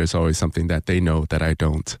people. There's always something that they know that I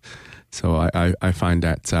don't. So I find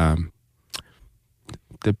that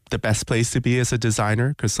the best place to be as a designer,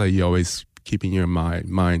 because you're always keeping your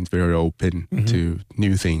mind very open to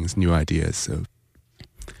new things, new ideas. So.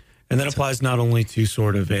 And that applies not only to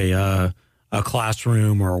sort of a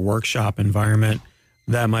classroom or a workshop environment,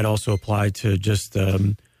 that might also apply to just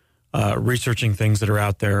researching things that are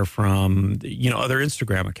out there from, other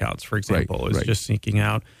Instagram accounts, for example, just seeking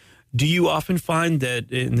out. Do you often find that,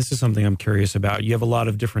 and this is something I'm curious about, you have a lot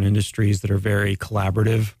of different industries that are very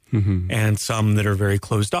collaborative and some that are very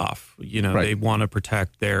closed off. They want to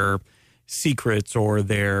protect their secrets or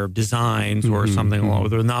their designs or something along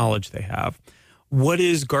with the knowledge they have. What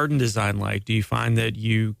is garden design like? Do you find that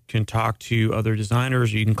you can talk to other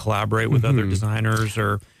designers, or you can collaborate with other designers,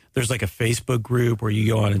 or there's like a Facebook group where you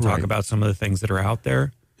go on and talk about some of the things that are out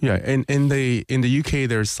there? Yeah, and in the UK,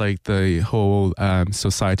 there's like the whole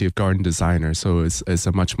Society of Garden Designers, so it's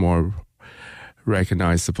a much more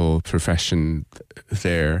recognizable profession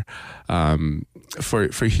there.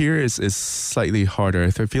 For here is slightly harder. I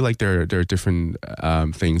feel like there are different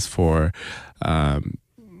things for.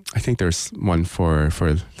 I think there's one for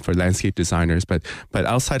landscape designers, but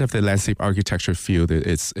outside of the landscape architecture field,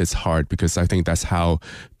 it's hard, because I think that's how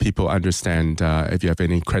people understand if you have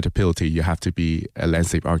any credibility, you have to be a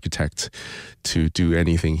landscape architect to do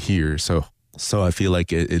anything here. So I feel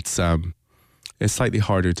like it's slightly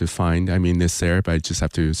harder to find. I mean, it's there, but I just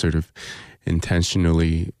have to sort of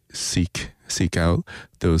intentionally seek out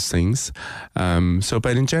those things.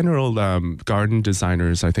 But in general, garden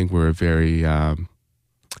designers, I think we're a very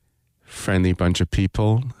friendly bunch of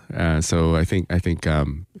people. So I think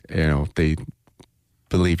they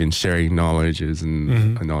believe in sharing knowledges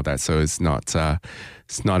and all that. So it's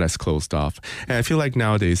not as closed off. And I feel like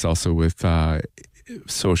nowadays also with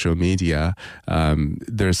social media,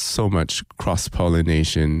 there's so much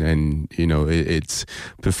cross-pollination, and it's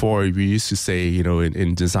before we used to say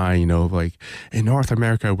in design, like in North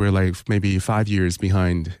America we're like maybe 5 years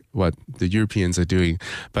behind what the Europeans are doing,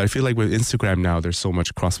 but I feel like with Instagram now there's so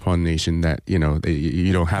much cross-pollination that you don't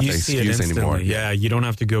have that excuse anymore. Yeah, you don't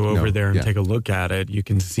have to go over there and take a look at it. You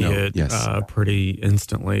can see it pretty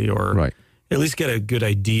instantly, or at least get a good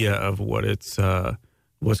idea of what's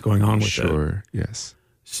going on with it. Sure, yes.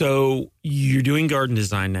 So you're doing garden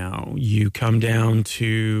design now. You come down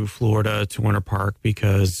to Florida, to Winter Park,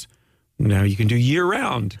 because now you can do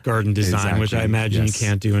year-round garden design, which I imagine you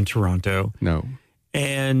can't do in Toronto. No.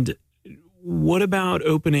 And what about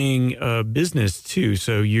opening a business too?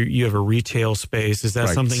 So you have a retail space. Is that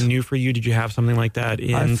something new for you? Did you have something like that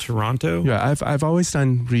in Toronto? Yeah, I've always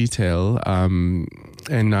done retail, and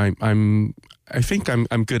I think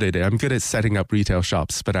I'm good at it. I'm good at setting up retail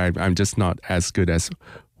shops, but I'm just not as good as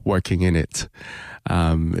working in it.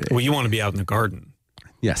 Well, you want to be out in the garden.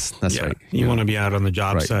 Yes, that's right. You want to be out on the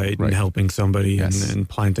job site and helping somebody and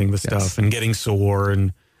planting the stuff and getting sore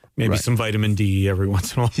and maybe some vitamin D every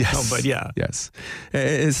once in a while. Yes. But yes.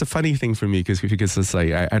 It's a funny thing for me because it's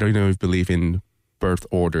like I don't know if I believe in birth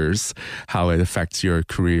orders, how it affects your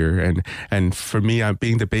career, and for me,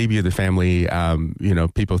 being the baby of the family,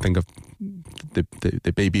 people think of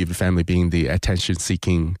the baby of the family being the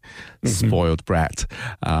attention-seeking, spoiled brat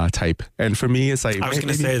type, and for me, it's like I was going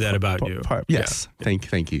to say that about you. Yes,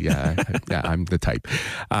 thank you. Yeah, I'm the type.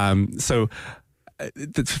 So.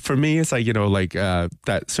 For me, it's like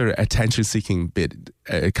that sort of attention-seeking bit.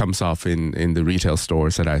 It comes off in the retail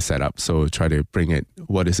stores that I set up. So try to bring it.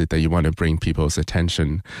 What is it that you want to bring people's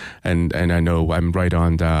attention? And I know I'm right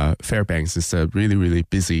on the Fairbanks. It's a really, really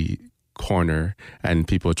busy corner, and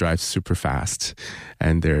people drive super fast,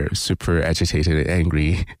 and they're super agitated and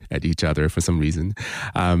angry at each other for some reason.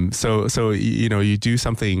 So you do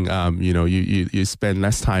something. You spend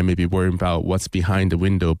less time maybe worrying about what's behind the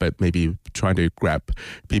window, but maybe trying to grab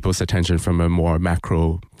people's attention from a more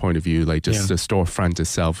macro point of view, like just the storefront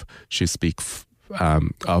itself should speak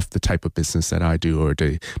of the type of business that I do, or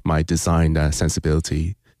my design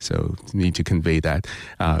sensibility. So you need to convey that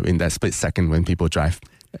in that split second when people drive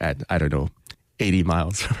at, 80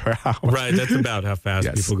 miles per hour. Right, that's about how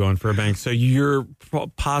fast people go in for a bank. So you're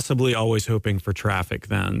possibly always hoping for traffic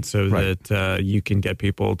then, so that you can get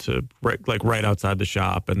people to right outside the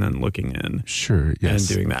shop and then looking in. Sure, yes.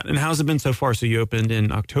 And doing that. And how's it been so far? So you opened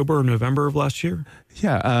in October or November of last year?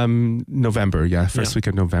 Yeah, November, first week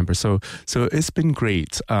of November. So it's been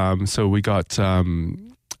great. So we got...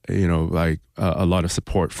 a lot of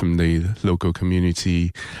support from the local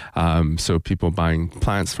community. So people buying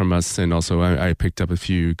plants from us, and also I picked up a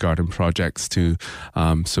few garden projects too.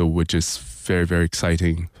 So which is very, very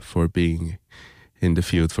exciting for being in the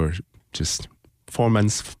field for just 4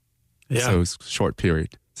 months. Yeah. So it's a short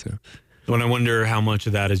period. So. When I wonder how much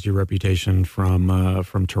of that is your reputation from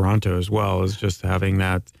Toronto as well, is just having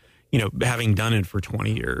that. Having done it for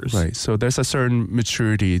 20 years. Right. So there's a certain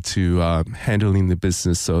maturity to handling the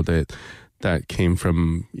business, so that came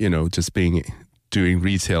from, just doing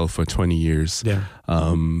retail for 20 years. Yeah.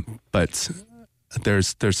 But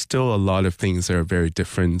there's still a lot of things that are very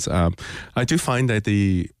different. I do find that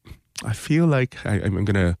I feel like, I'm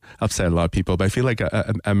going to upset a lot of people, but I feel like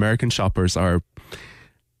American shoppers are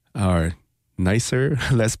nicer,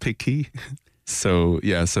 less picky. So,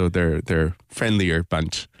 so they're friendlier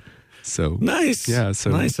bunch. So nice. Yeah. So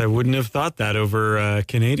nice. I wouldn't have thought that over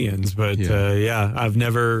Canadians, but I've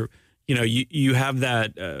never, you have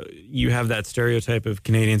that stereotype of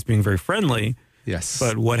Canadians being very friendly. Yes.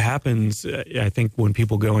 But what happens, I think, when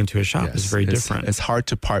people go into a shop is very different. It's hard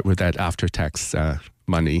to part with that after-tax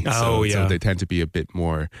money. So they tend to be a bit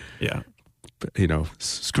more, tend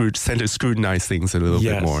to scrutinize things a little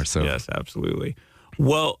bit more. So yes, absolutely.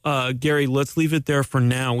 Well, Gary, let's leave it there for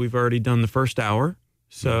now. We've already done the first hour.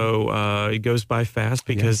 So it goes by fast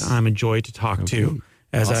because I'm a joy to talk to,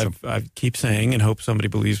 as awesome. I keep saying, and hope somebody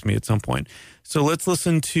believes me at some point. So let's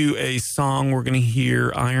listen to a song. We're going to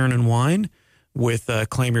hear Iron and Wine with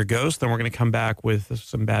Claim Your Ghost. Then we're going to come back with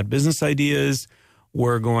some bad business ideas.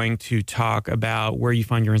 We're going to talk about where you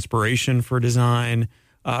find your inspiration for design,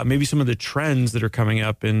 maybe some of the trends that are coming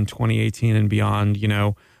up in 2018 and beyond,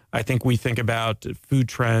 I think we think about food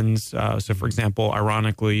trends. So, for example,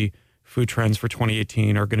 ironically, food trends for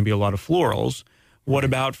 2018 are going to be a lot of florals. What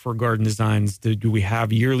about for garden designs? Do we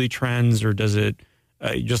have yearly trends, or does it,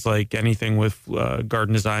 just like anything with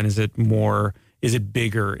garden design, is it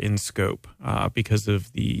bigger in scope because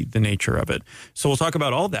of the nature of it? So we'll talk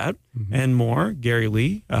about all that and more. Gary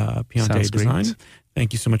Lee, Piante Design. Great.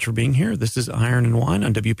 Thank you so much for being here. This is Iron and Wine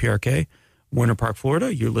on WPRK, Winter Park,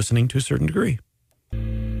 Florida. You're listening to A Certain Degree.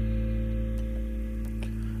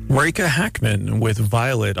 Marika Hackman with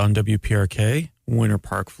Violet on WPRK, Winter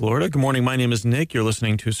Park, Florida. Good morning. My name is Nick. You're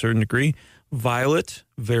listening to A Certain Degree. Violet,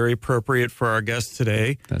 very appropriate for our guest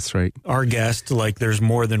today. That's right. Our guest, like there's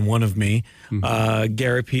more than one of me.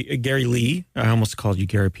 Gary Lee, I almost called you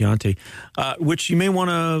Gary Piante, which you may want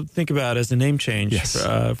to think about as a name change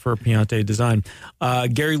for Piante Design.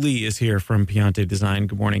 Gary Lee is here from Piante Design.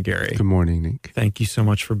 Good morning, Gary. Good morning, Nick. Thank you so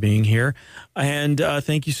much for being here. And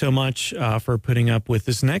thank you so much for putting up with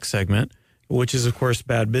this next segment, which is, of course,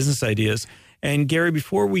 Bad Business Ideas. And Gary,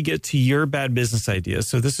 before we get to your bad business ideas,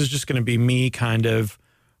 so this is just going to be me kind of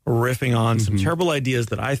riffing on some terrible ideas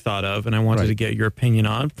that I thought of, and I wanted to get your opinion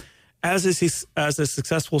on. As a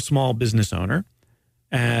successful small business owner,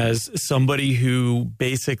 as somebody who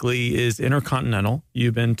basically is intercontinental,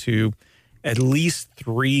 you've been to at least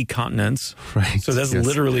 3 continents. Right. So that's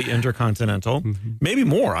literally intercontinental. Maybe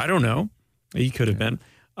more. I don't know. You could have been.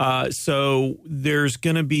 So there's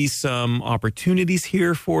going to be some opportunities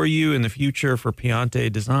here for you in the future for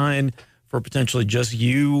Piante Design, for potentially just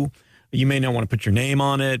you. You may not want to put your name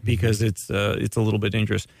on it because it's a little bit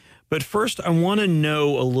dangerous. But first, I want to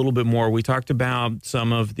know a little bit more. We talked about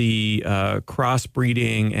some of the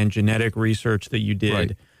crossbreeding and genetic research that you did.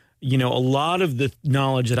 Right. You know, a lot of the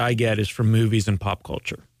knowledge that I get is from movies and pop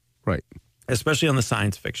culture. Right. Especially on the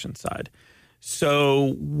science fiction side.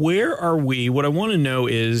 So where are we? What I want to know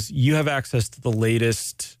is you have access to the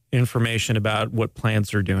latest information about what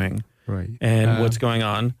plants are doing and what's going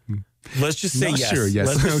on. Let's just say yes. Sure, yes.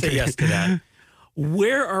 Let's just say yes to that.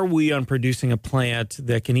 Where are we on producing a plant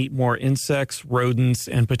that can eat more insects, rodents,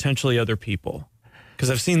 and potentially other people?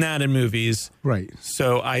 Because I've seen that in movies. Right.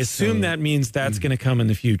 So I assume that means that's going to come in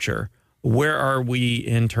the future. Where are we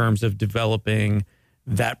in terms of developing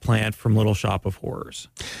that plant from Little Shop of Horrors?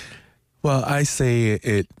 Well, I say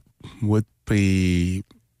it would be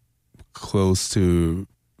close to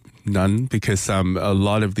none because a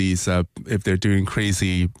lot of these, if they're doing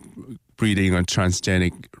crazy breeding or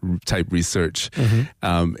transgenic type research,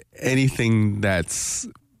 anything that's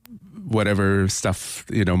whatever stuff,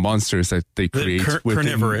 monsters that they create.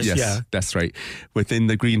 Carnivorous, yes, that's right. Within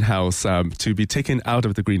the greenhouse, to be taken out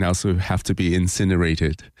of the greenhouse would have to be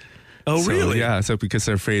incinerated. Oh, really? Yeah, so because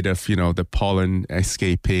they're afraid of, the pollen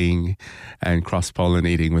escaping and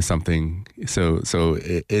cross-pollinating with something. So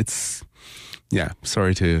it's,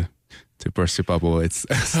 sorry to burst your bubble. It's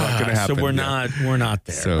not going to happen. So we're not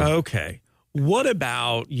there. So, okay. What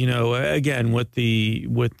about, again, with the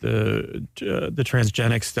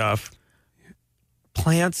transgenic stuff,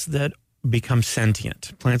 plants that become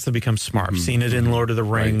sentient, plants that become smart. I've seen it in Lord of the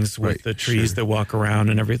Rings with the trees that walk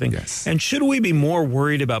around and everything. Yes. And should we be more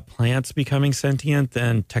worried about plants becoming sentient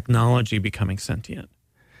than technology becoming sentient?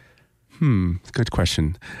 Good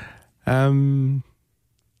question. I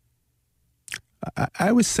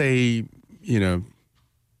would say, you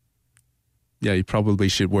probably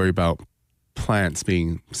should worry about plants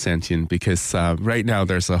being sentient because right now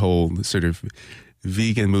there's a whole sort of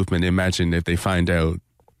vegan movement. Imagine if they find out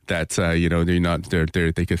that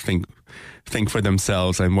they could think for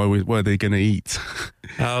themselves and what are they going to eat?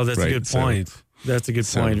 Oh, that's a good point. That's a good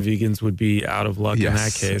point. Vegans would be out of luck in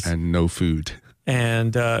that case, and no food.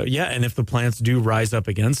 And and if the plants do rise up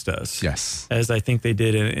against us, as I think they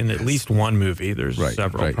did in at least one movie, there's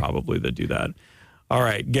several probably that do that. All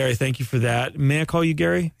right, Gary, thank you for that. May I call you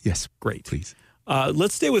Gary? Yes, great, please.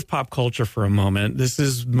 Let's stay with pop culture for a moment. This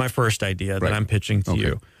is my first idea that I'm pitching to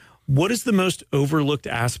you. What is the most overlooked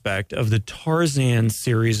aspect of the Tarzan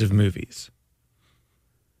series of movies?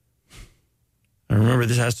 I remember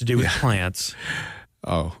this has to do with plants.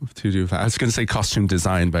 Oh, I was going to say costume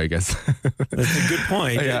design, but I guess. That's a good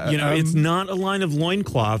point. It's not a line of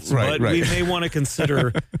loincloths, but we may want to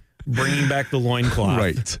consider bringing back the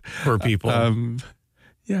loincloth for people.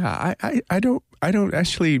 I don't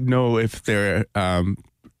actually know if they're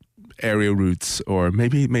aerial roots, or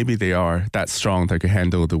maybe they are that strong that can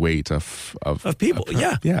handle the weight of people.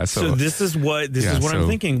 So this is what I'm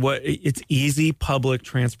thinking. It's easy public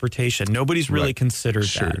transportation. Nobody's really considered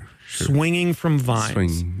that. Swinging from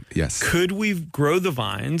vines. Could we grow the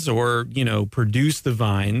vines or produce the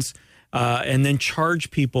vines and then charge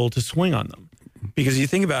people to swing on them? Because you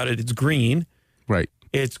think about it, it's green. Right.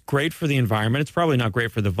 It's great for the environment. It's probably not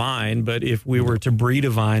great for the vine, but if we were to breed a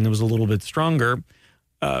vine that was a little bit stronger,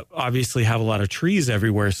 obviously have a lot of trees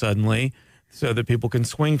everywhere suddenly so that people can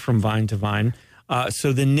swing from vine to vine.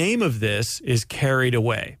 So the name of this is Carried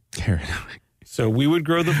Away. Carried Away. So we would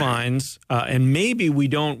grow the vines, and maybe we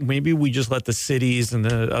just let the cities and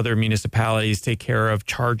the other municipalities take care of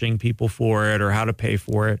charging people for it or how to pay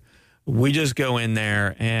for it. We just go in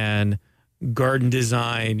there and garden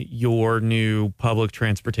design your new public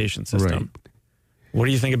transportation system. Right. What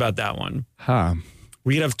do you think about that one?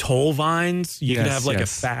 We could have toll vines. You could have like a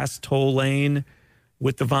fast toll lane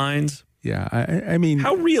with the vines. Yeah, I mean,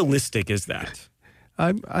 how realistic is that?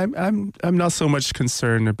 I'm not so much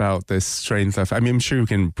concerned about the strength of. I mean, I'm sure you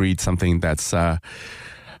can breed something that's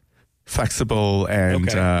flexible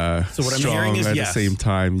and so what strong I'm hearing is at yes. the same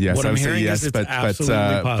time. Yes, what I I'm would say hearing yes, is but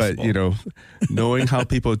possible. you know, knowing how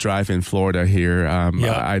people drive in Florida here,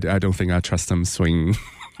 I don't think I trust them swinging.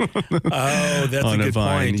 Oh, that's a good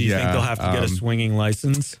point. Do you think they'll have to get a swinging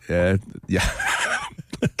license? Yeah, yeah,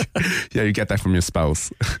 you get that from your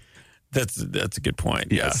spouse. That's a good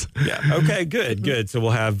point. Yes. Yeah. Okay, good. So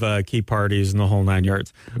we'll have key parties and the whole 9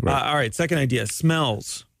 yards. Right. All right, second idea,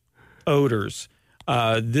 smells, odors.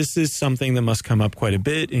 This is something that must come up quite a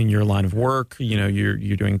bit in your line of work. You know,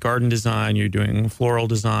 you're doing garden design, you're doing floral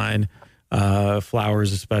design,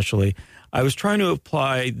 flowers especially. I was trying to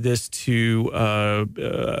apply this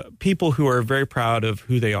to people who are very proud of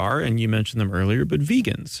who they are, and you mentioned them earlier, but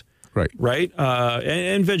vegans. Right?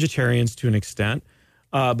 And vegetarians to an extent.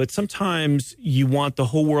 But sometimes you want the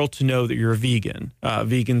whole world to know that you're a vegan.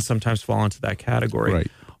 Vegans sometimes fall into that category. Right.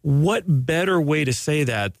 What better way to say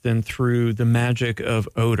that than through the magic of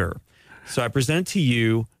odor? So I present to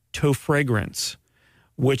you ToFragrance,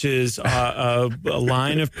 which is a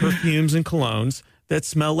line of perfumes and colognes that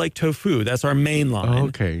smell like tofu. That's our main line.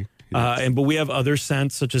 Okay. Yes. But we have other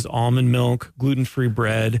scents such as almond milk, gluten-free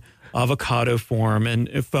bread, avocado foam,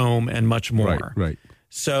 and much more. Right.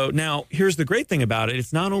 So now here's the great thing about it.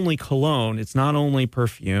 It's not only cologne, it's not only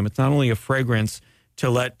perfume, it's not only a fragrance to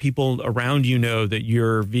let people around you know that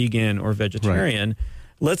you're vegan or vegetarian. Right.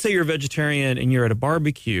 Let's say you're vegetarian and you're at a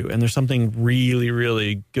barbecue and there's something really,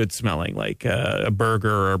 really good smelling, like a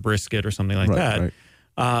burger or a brisket or something like that.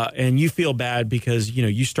 Right. And you feel bad because,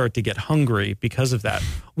 you start to get hungry because of that.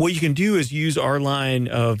 What you can do is use our line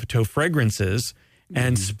of ToFragrances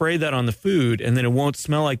and spray that on the food, and then it won't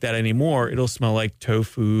smell like that anymore. It'll smell like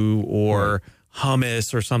tofu or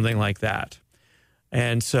hummus or something like that.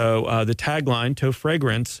 And so the tagline,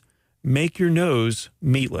 ToFragrance, make your nose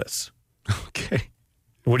meatless. Okay.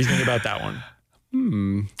 What do you think about that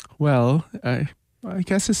one? Well, I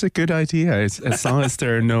guess it's a good idea as long as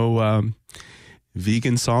there are no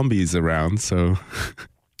vegan zombies around. So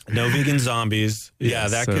no vegan zombies. Yeah,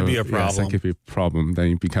 that could be a problem. Yes, that could be a problem.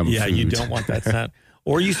 Then you become food. You don't want that scent.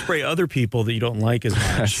 Or you spray other people that you don't like as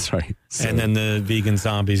much. That's right. So, and then the vegan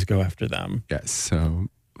zombies go after them. Yes. So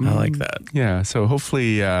I like that. Yeah. So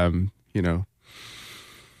hopefully, I don't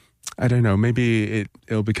know. Maybe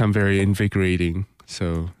it'll become very invigorating.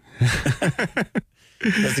 So that's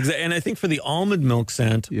exactly. And I think for the almond milk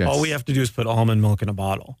scent, all we have to do is put almond milk in a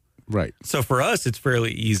bottle. Right. So for us, it's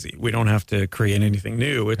fairly easy. We don't have to create anything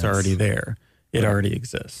new. It's already there. It already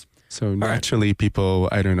exists. So naturally, people,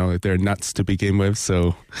 I don't know, they're nuts to begin with.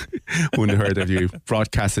 So wouldn't hurt if you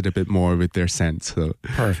broadcasted a bit more with their scent. So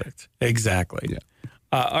perfect. Exactly. Yeah.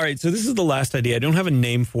 All right. So this is the last idea. I don't have a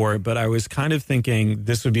name for it, but I was kind of thinking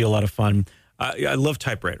this would be a lot of fun. I love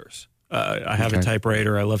typewriters. I have a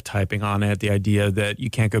typewriter. I love typing on it. The idea that you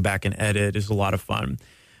can't go back and edit is a lot of fun.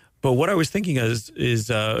 But what I was thinking is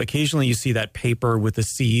occasionally you see that paper with the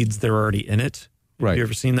seeds, they're already in it. Have you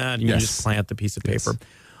ever seen that? And you just plant the piece of paper.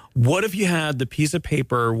 What if you had the piece of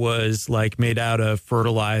paper was like made out of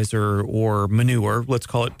fertilizer or manure? Let's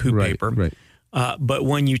call it poop paper. Right. But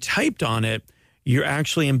when you typed on it, you're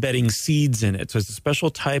actually embedding seeds in it. So it's a special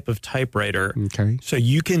type of typewriter. Okay. So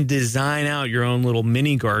you can design out your own little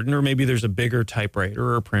mini garden, or maybe there's a bigger typewriter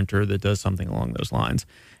or a printer that does something along those lines.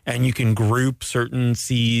 And you can group certain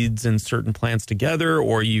seeds and certain plants together,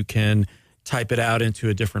 or you can type it out into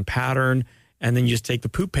a different pattern. And then you just take the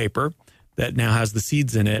poop paper that now has the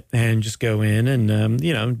seeds in it and just go in and,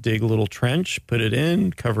 dig a little trench, put it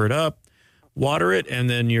in, cover it up, water it, and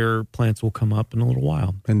then your plants will come up in a little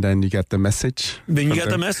while. And then you get the message. Then you get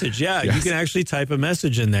the message. Yeah, you can actually type a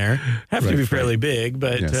message in there. Have to be fairly big,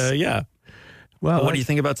 but yeah. Well, what do you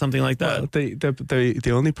think about something like that? Well,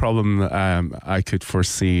 the only problem I could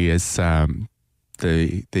foresee is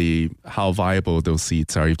the how viable those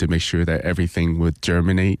seeds are. You have to make sure that everything would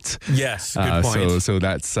germinate. Yes, good point. So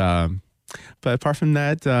that's But apart from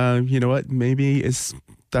that, you know what? Maybe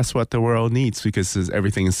that's what the world needs, because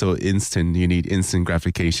everything is so instant. You need instant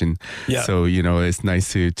gratification. Yeah. So, you know, it's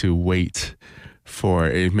nice to wait for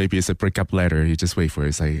it. Maybe it's a breakup letter. You just wait for it.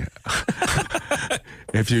 It's like,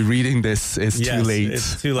 if you're reading this, it's too late.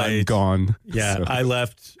 It's too late. I'm gone. Yeah. So. I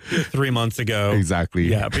left 3 months ago. Exactly.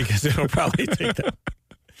 Yeah, because it'll probably take that.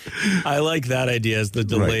 I like that idea as the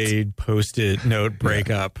delayed Post-it note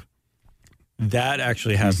breakup. That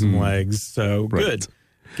actually has some legs. So good.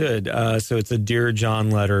 So it's a Dear John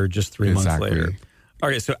letter just 3 months later. All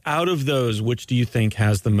right. So out of those, which do you think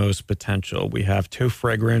has the most potential? We have Toe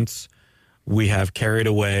Fragrance. We have Carried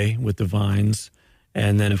Away with the Vines.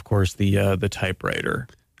 And then, of course, the typewriter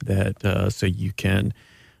that so you can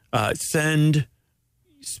send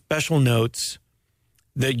special notes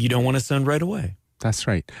that you don't want to send right away. That's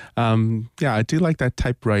right. Yeah, I do like that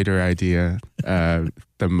typewriter idea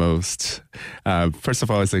the most. First of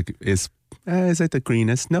all, is it the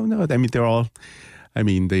greenest? No. I mean, they're all. I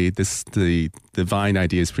mean, the Vine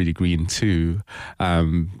idea is pretty green too.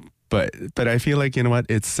 But I feel like, you know what?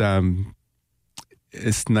 It's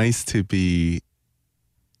nice to be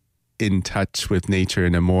in touch with nature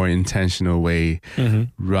in a more intentional way,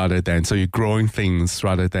 rather than, so you're growing things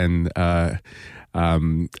rather than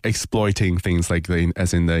exploiting things, like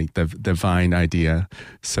as in the Vine idea.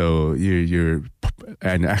 So you're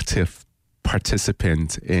an active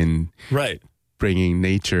participant in bringing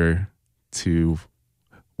nature to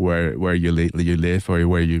where you live or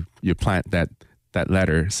where you plant that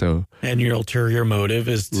letter. So, and your ulterior motive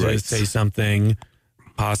is to say something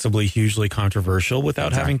possibly hugely controversial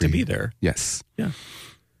without having to be there. Yes. Yeah.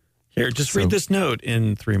 Here, just read this note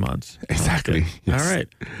in 3 months. Exactly. Yes. All right.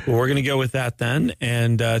 Well, we're going to go with that then.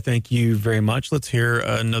 And thank you very much. Let's hear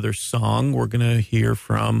another song. We're going to hear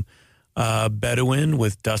from Bedouin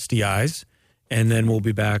with Dusty Eyes. And then we'll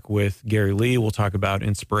be back with Gary Lee. We'll talk about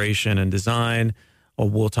inspiration and design.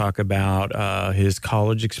 We'll talk about his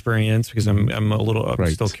college experience, because I'm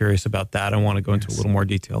still curious about that. I want to go into a little more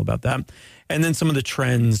detail about that. And then some of the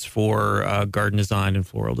trends for garden design and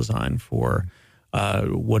floral design for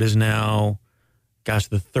what is now,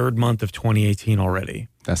 the third month of 2018 already.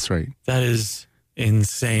 That's right. That is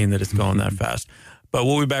insane that it's going that fast. But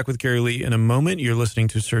we'll be back with Gary Lee in a moment. You're listening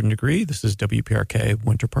to A Certain Degree. This is WPRK,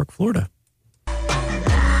 Winter Park, Florida.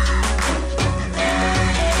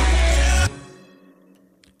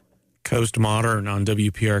 Coast Modern on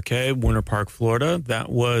WPRK, Winter Park, Florida. That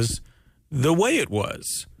was The Way It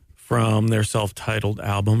Was from their self-titled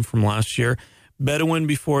album from last year. Bedouin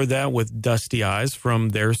before that with Dusty Eyes from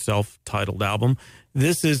their self-titled album.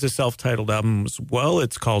 This is a self-titled album as well.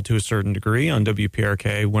 It's called To a Certain Degree on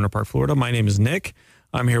WPRK, Winter Park, Florida. My name is Nick.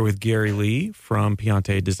 I'm here with Gary Lee from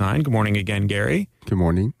Piante Design. Good morning again, Gary. Good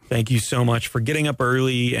morning. Thank you so much for getting up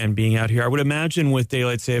early and being out here. I would imagine with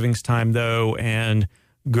daylight savings time, though, and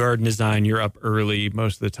garden design, you're up early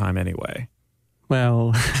most of the time anyway.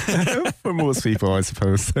 Well, for most people, I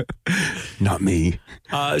suppose. Not me.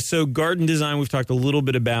 So garden design, we've talked a little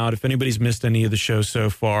bit about. If anybody's missed any of the show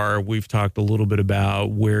so far, we've talked a little bit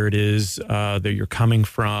about where it is that you're coming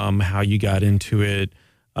from, how you got into it,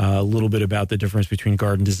 a little bit about the difference between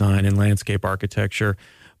garden design and landscape architecture.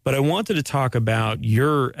 But I wanted to talk about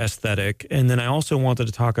your aesthetic, and then I also wanted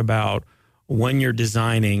to talk about when you're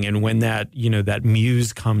designing and when that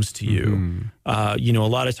muse comes to you. A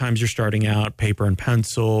lot of times you're starting out paper and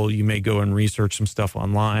pencil. You may go and research some stuff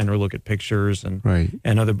online or look at pictures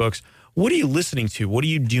and other books. What are you listening to? What are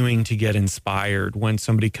you doing to get inspired when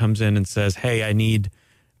somebody comes in and says, hey, I need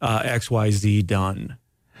XYZ done?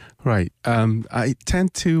 Right. I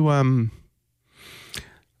tend to,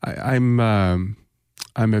 I'm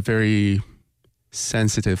a very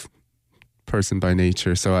sensitive person by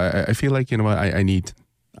nature, so I feel like, I need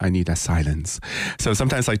that silence. So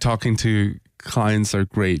sometimes like talking to clients are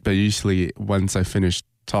great, but usually once I finish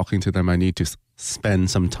talking to them, I need to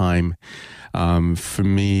spend some time. For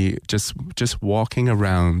me, just walking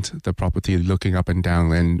around the property, looking up and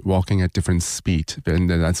down, and walking at different speed, and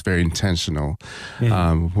that's very intentional.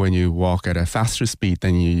 When you walk at a faster speed,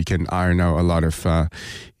 then you can iron out a lot of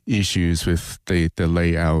issues with the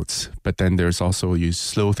layout, but then there's also, you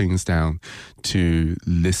slow things down to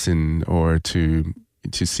listen or to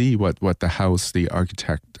see what the house, the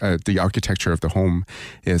architecture of the home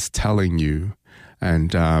is telling you.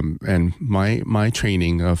 And my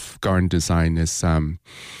training of garden design is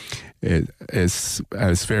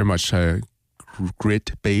very much a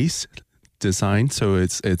grid based design, so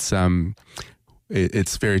it's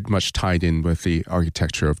very much tied in with the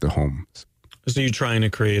architecture of the home. So you're trying to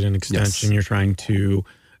create an extension. Yes. You're trying to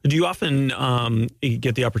Do you often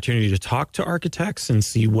get the opportunity to talk to architects and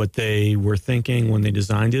see what they were thinking when they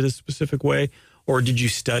designed it a specific way? Or did you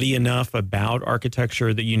study enough about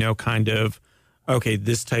architecture that you know kind of, okay,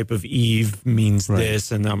 this type of eave means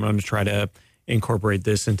this, and I'm going to try to incorporate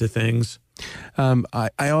this into things?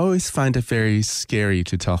 I always find it very scary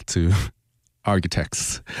to talk to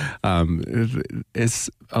architects. It's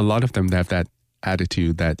a lot of them that have that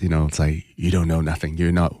attitude that, it's like, you don't know nothing,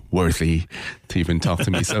 you're not worthy to even talk to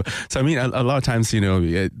me. So I mean, a lot of times,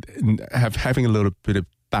 having a little bit of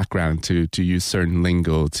background to use certain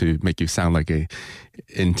lingo to make you sound like a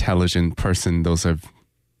intelligent person, those are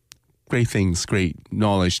great things, great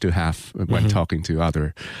knowledge to have when talking to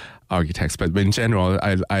other architects. But in general,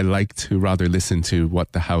 I like to rather listen to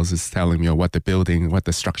what the house is telling me, or what the building, what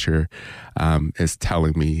the structure is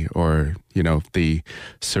telling me, or, the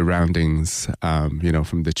surroundings,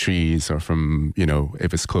 from the trees, or from,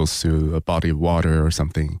 if it's close to a body of water or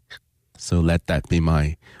something. So let that be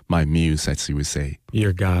my muse, as you would say.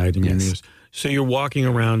 Your guide and your muse. So you're walking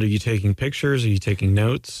around, are you taking pictures? Are you taking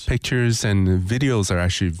notes? Pictures and videos are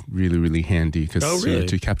actually really, really handy because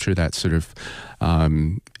to capture that sort of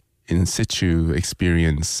in situ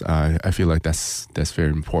experience, I feel like that's very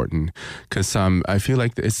important, because I feel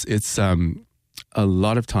like it's a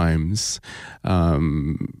lot of times,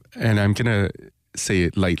 and I'm gonna say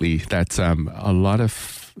it lightly, that a lot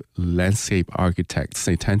of landscape architects,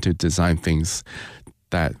 they tend to design things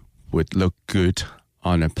that would look good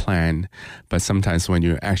on a plan, but sometimes when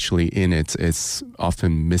you're actually in it, it's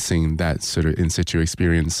often missing that sort of in situ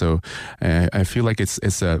experience. So I feel like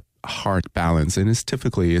it's a hard balance, and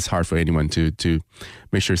it's hard for anyone to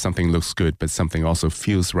make sure something looks good, but something also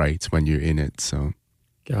feels right when you're in it. So,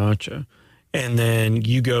 gotcha. And then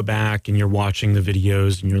you go back and you're watching the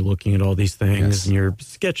videos and you're looking at all these things and you're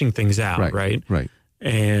sketching things out, right? Right.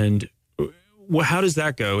 And how does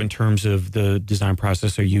that go in terms of the design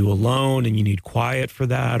process? Are you alone and you need quiet for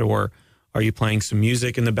that, or are you playing some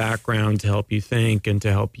music in the background to help you think and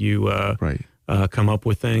to help you come up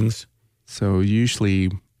with things? So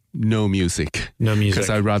usually no music. No music. Because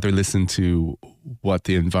I'd rather listen to what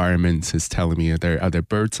the environment is telling me. Are there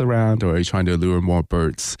birds around, or are you trying to lure more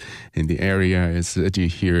birds in the area? Do you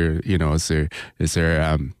hear, is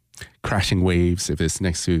there crashing waves if it's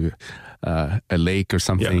next to a lake or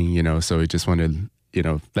something, so you just want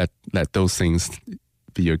to, let those things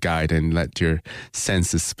be your guide and let your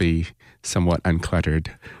senses be somewhat uncluttered.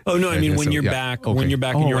 Oh, no, I mean, when you're back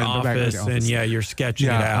in your office and you're sketching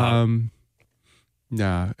it out.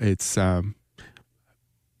 It's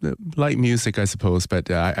light music, I suppose,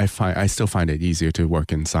 but I still find it easier to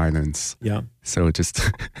work in silence. Yeah. So just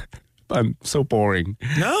I'm so boring.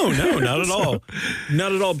 No, not at all.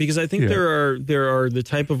 Not at all, because I think there are the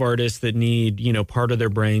type of artists that need, part of their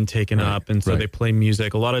brain taken up, and so they play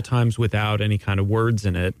music a lot of times without any kind of words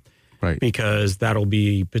in it. Right. Because that'll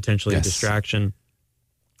be potentially a distraction.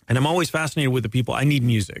 And I'm always fascinated with the people. I need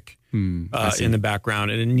music in the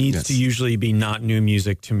background, and it needs to usually be not new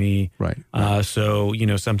music to me. Right. So,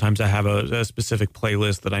 sometimes I have a specific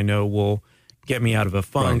playlist that I know will get me out of a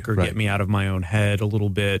funk or get me out of my own head a little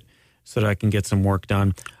bit so that I can get some work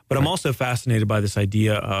done. But I'm also fascinated by this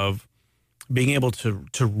idea of being able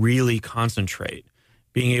to really concentrate,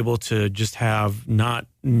 being able to just have not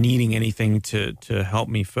needing anything to help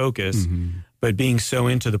me focus, but being so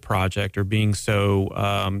into the project or being so,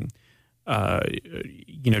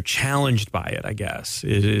 challenged by it, I guess,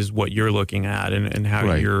 is what you're looking at and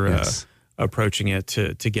how you're approaching it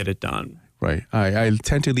to get it done. Right. I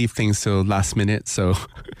tend to leave things till last minute. So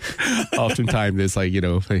oftentimes there's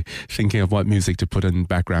thinking of what music to put in the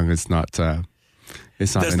background is not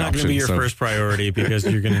it's not That's an not going to be your first priority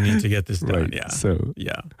because you're going to need to get this done. Right.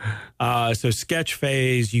 Yeah. So sketch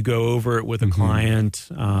phase, you go over it with a client.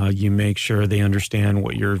 You make sure they understand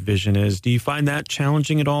what your vision is. Do you find that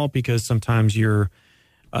challenging at all? Because sometimes you're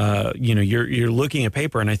looking at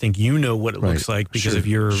paper, and I think what it looks like because of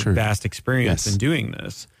your vast experience in doing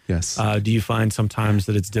this. Yes. Do you find sometimes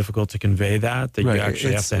that it's difficult to convey that you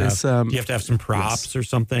actually have to have? Do you have to have some props or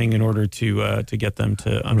something in order to get them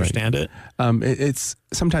to understand it? It's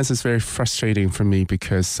sometimes it's very frustrating for me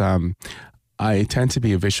because I tend to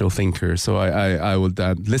be a visual thinker, so I would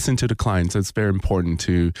listen to the client. So it's very important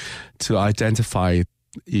to identify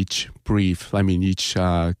each brief. I mean, each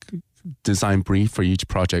design brief for each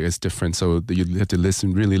project is different, so you have to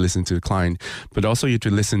really listen to the client, but also you have to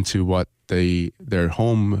listen to what their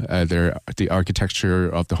home, the architecture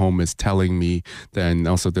of the home is telling me, then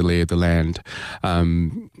also the lay of the land.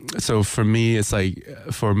 So for me, it's like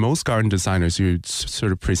for most garden designers, you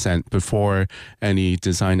sort of present before any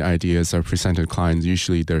design ideas are presented to clients.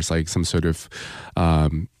 Usually there's like some sort of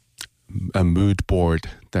a mood board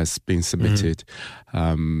that's being submitted.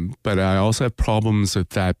 But I also have problems with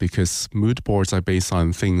that because mood boards are based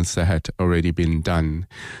on things that had already been done.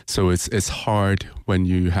 So it's hard when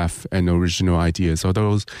you have an original idea. So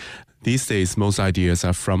these days, most ideas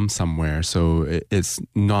are from somewhere, so it's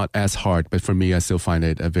not as hard. But for me, I still find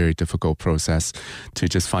it a very difficult process to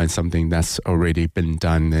just find something that's already been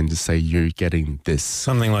done and to say you're getting this.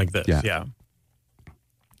 Something like this, yeah.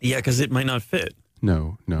 Yeah, because it might not fit.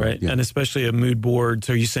 No. Right, yeah. and especially a mood board.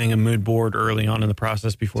 So you're saying a mood board early on in the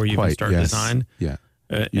process before you even start design? Yeah.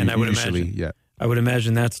 And I would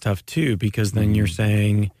imagine that's tough too, because then you're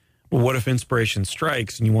saying, well, what if inspiration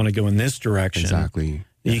strikes and you want to go in this direction? Exactly.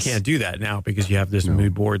 You can't do that now because you have this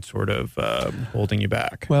mood board sort of holding you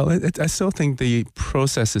back. Well, I still think the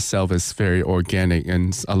process itself is very organic,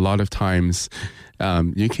 and a lot of times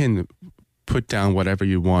you can put down whatever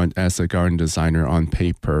you want as a garden designer on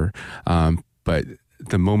paper, but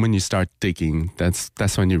the moment you start digging,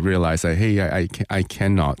 that's when you realize that, hey, I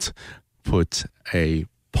cannot put a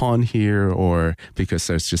pond here, or because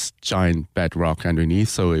there's just giant bedrock underneath,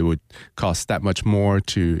 so it would cost that much more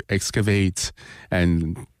to excavate,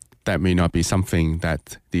 and that may not be something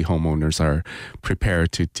that the homeowners are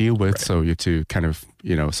prepared to deal with. Right. So you have to kind of,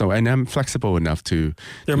 and I'm flexible enough to...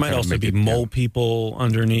 There might also be mole people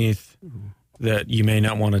underneath that you may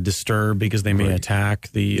not want to disturb because they may attack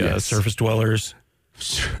the surface dwellers.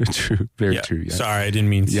 True, very true. Yes. Sorry, I didn't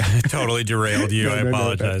mean to totally derailed you. I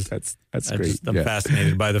apologize. That's great. I'm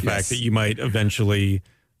fascinated by the fact that you might eventually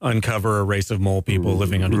uncover a race of mole people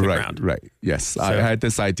living under the ground. Right. Yes, so, I had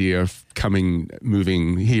this idea of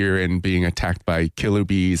moving here and being attacked by killer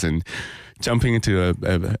bees and jumping into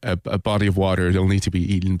a body of water only to be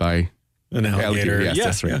eaten by an alligator.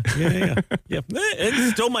 Yes, that's right. Yeah.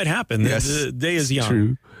 It still might happen. Yes, the day is young.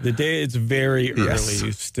 True. The day is very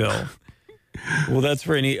early still. Well, that's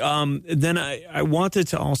very neat. Then I wanted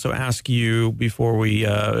to also ask you before we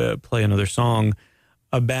play another song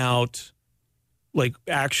about like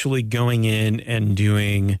actually going in and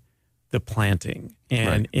doing the planting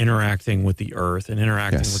and interacting with the earth and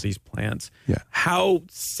interacting with these plants. Yeah. How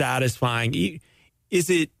satisfying is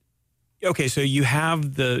it? Okay, so you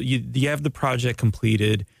have the project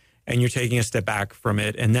completed and you're taking a step back from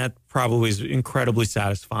it, and that probably is incredibly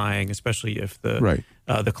satisfying, especially if the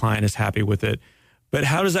client is happy with it. But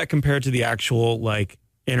how does that compare to the actual like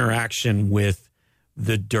interaction with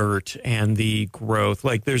the dirt and the growth?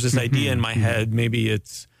 Like there's this idea in my head, maybe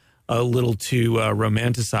it's a little too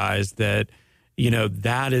romanticized, that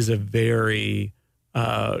that is a very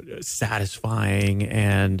satisfying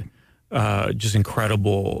and just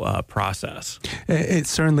incredible process. It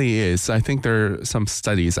certainly is. I think there are some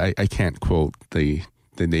studies, I can't quote the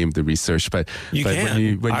name of the research, but you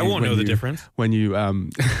can. I won't know the difference. When you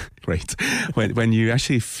right, when you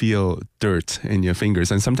actually feel dirt in your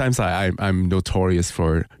fingers, and sometimes I'm notorious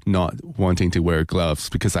for not wanting to wear gloves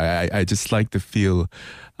because I just like the feel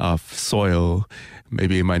of soil,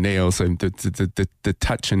 maybe in my nails, and the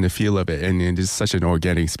touch and the feel of it, and it's such an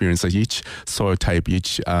organic experience. So each soil type,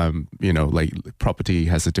 each like property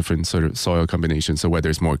has a different sort of soil combination. So whether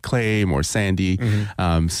it's more clay, more sandy,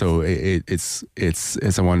 so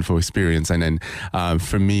it's a wonderful experience. And then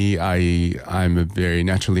for me, I'm a very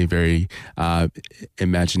naturally very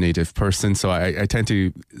imaginative person, so I tend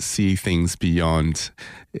to see things beyond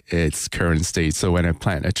its current state. So when I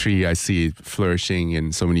plant a tree, I see it flourishing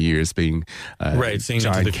in so many years, being seeing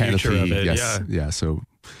into the future of it. Yeah. So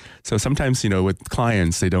sometimes with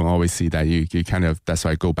clients, they don't always see that. You kind of, that's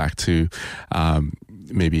why I go back to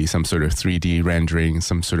maybe some sort of 3D rendering,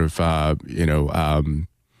 some sort of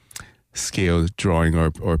scale drawing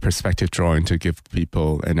or perspective drawing to give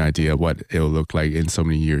people an idea what it'll look like in so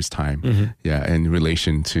many years' time. In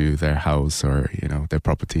relation to their house or their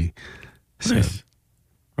property. So. Nice.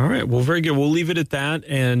 All right. Well, very good. We'll leave it at that.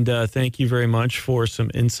 And thank you very much for some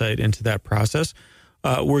insight into that process.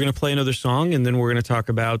 We're going to play another song, and then we're going to talk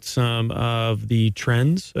about some of the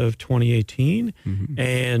trends of 2018.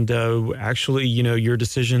 And actually, your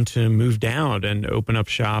decision to move down and open up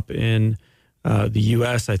shop in the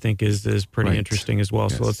U.S., I think, is pretty interesting as well.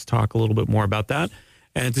 Yes. So let's talk a little bit more about that.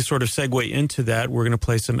 And to sort of segue into that, we're going to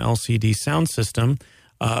play some LCD Sound System,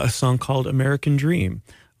 a song called American Dream.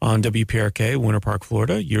 On WPRK, Winter Park,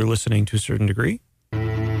 Florida. You're listening to A Certain Degree.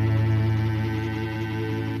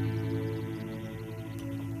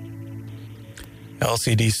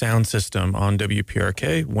 LCD Sound System on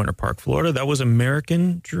WPRK, Winter Park, Florida. That was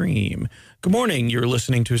American Dream. Good morning. You're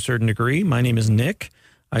listening to A Certain Degree. My name is Nick.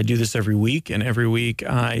 I do this every week, and every week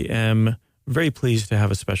I am very pleased to have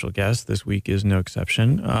a special guest. This week is no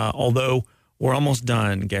exception, although we're almost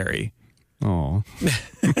done, Gary. Oh,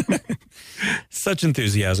 Such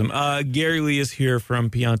enthusiasm. Gary Lee is here from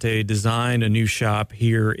Piante Design, a new shop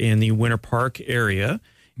here in the Winter Park area.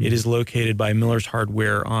 It is located by Miller's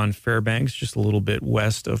Hardware on Fairbanks, just a little bit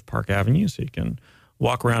west of Park Avenue. So you can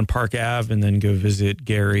walk around Park Ave and then go visit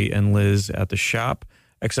Gary and Liz at the shop,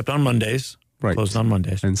 except on Mondays. right. Closed on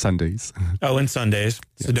Mondays. And Sundays. Oh, and Sundays.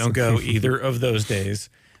 So Yes. don't go either of those days.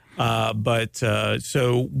 But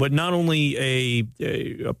not only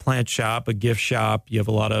a plant shop, a gift shop, you have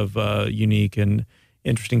a lot of unique and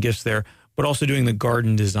interesting gifts there, but also doing the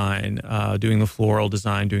garden design, doing the floral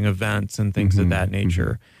design, doing events and things of that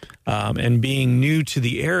nature. And being new to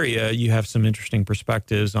the area, you have some interesting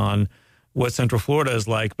perspectives on what Central Florida is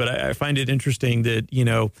like. But I find it interesting that,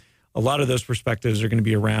 a lot of those perspectives are going to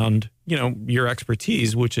be around, your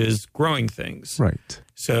expertise, which is growing things. Right.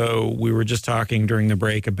 So we were just talking during the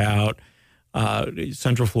break about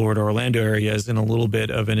Central Florida, Orlando area is in a little bit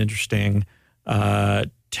of an interesting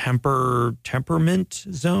temperament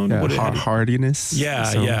zone. Yeah, hardiness. Yeah,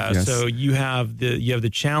 zone. yeah. Yes. So you have the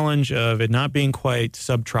challenge of it not being quite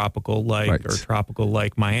subtropical Right. or tropical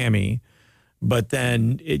like Miami, but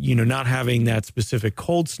then not having that specific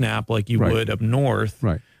cold snap like you Right. would up north.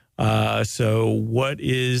 Right. So what do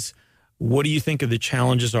you think of the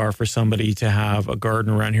challenges are for somebody to have a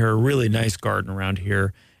garden around here, a really nice garden around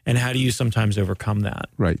here, and how do you sometimes overcome that?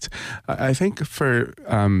 Right. I think for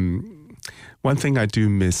one thing I do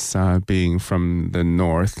miss being from the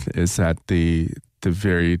north is that the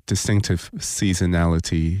very distinctive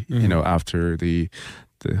seasonality, after the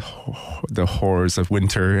horrors of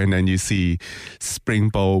winter, and then you see spring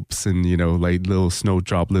bulbs and like little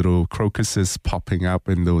snowdrop, little crocuses popping up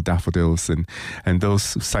and little daffodils, and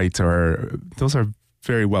those sites are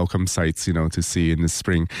very welcome sights, to see in the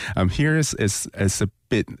spring. Here is a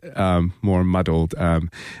bit more muddled.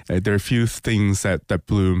 There are a few things that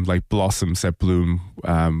bloom, like blossoms that bloom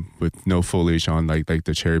with no foliage on, like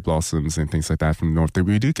the cherry blossoms and things like that from the north.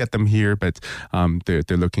 We do get them here, but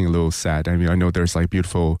they're looking a little sad. I mean, I know there's like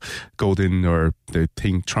beautiful golden or the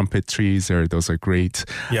pink trumpet trees, those are great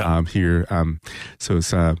here.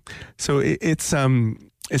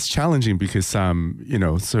 It's challenging because,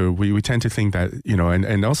 so we tend to think that,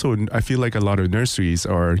 and also I feel like a lot of nurseries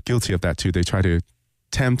are guilty of that too. They try to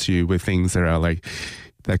tempt you with things that are like,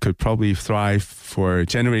 that could probably thrive for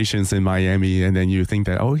generations in Miami. And then you think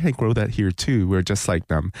that, oh, we can grow that here too. We're just like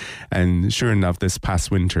them. And sure enough, this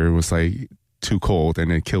past winter was like too cold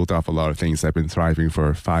and it killed off a lot of things that have been thriving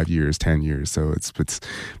for 5 years, 10 years. So it's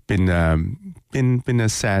been a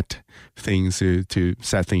sad thing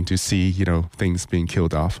to see, things being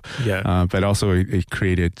killed off. Yeah. But also it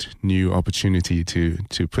created new opportunity to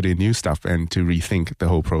put in new stuff and to rethink the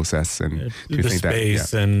whole process and to the think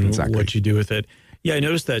space that, and exactly. what you do with it. Yeah, I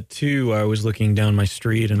noticed that too. I was looking down my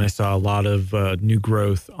street and I saw a lot of new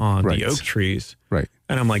growth on Right. the oak trees. Right.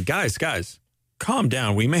 And I'm like, guys, calm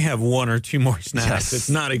down. We may have one or two more snaps. Yes. It's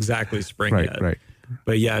not exactly spring Right. yet. Right.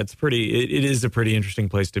 But yeah, it is a pretty interesting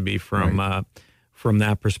place to be from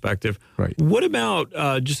that perspective. Right. What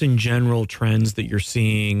about just in general trends that you're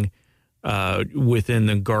seeing within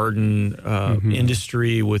the garden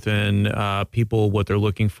industry, within people, what they're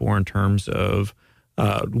looking for in terms of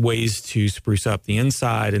ways to spruce up the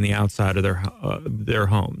inside and the outside of their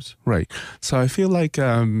homes? Right. So I feel like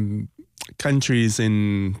countries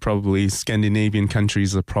in probably Scandinavian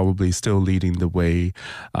countries are probably still leading the way.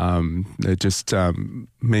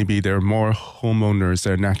 Maybe there are more homeowners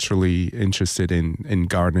that are naturally interested in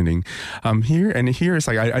gardening. Here it's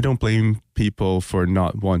like I don't blame people for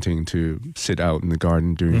not wanting to sit out in the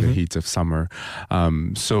garden during the heat of summer.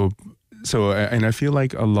 And I feel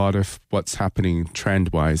like a lot of what's happening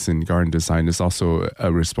trend-wise in garden design is also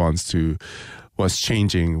a response to what's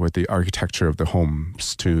changing with the architecture of the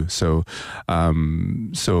homes too.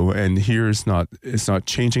 And here it's not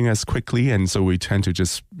changing as quickly, and so we tend to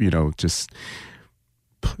just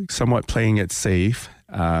somewhat playing it safe.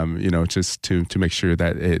 Just to make sure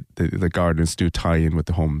that the gardens do tie in with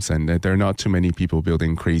the homes, and that there are not too many people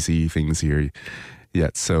building crazy things here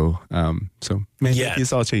yet. So maybe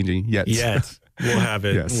it's all changing yet. Yet. We'll have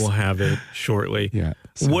it. Yes. We'll have it shortly. Yeah.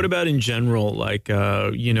 What about in general? Like,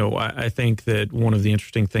 I think that one of the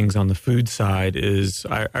interesting things on the food side is,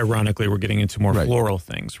 ironically, we're getting into more floral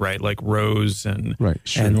things, right? Like rose and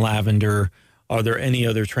lavender. Are there any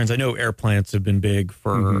other trends? I know air plants have been big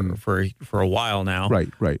for a while now. Right.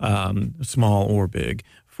 Small or big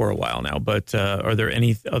for a while now. But are there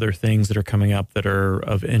any other things that are coming up that are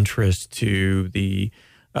of interest to the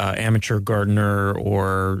amateur gardener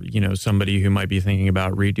or somebody who might be thinking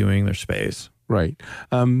about redoing their space? Right.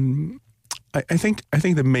 I think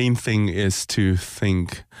the main thing is to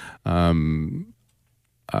think,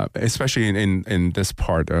 especially in this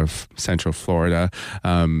part of Central Florida,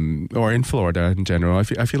 or in Florida in general. I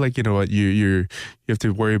feel like, you know what, you have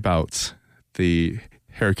to worry about the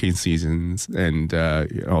hurricane seasons and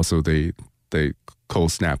also the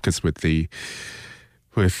cold snap, because with the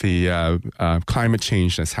climate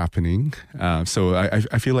change that's happening, so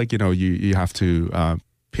I feel like, you know, you have to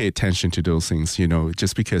pay attention to those things, you know,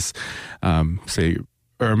 just because, say,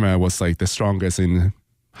 Irma was like the strongest in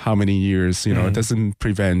how many years, you know, it doesn't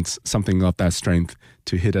prevent something of that strength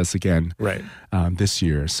to hit us again this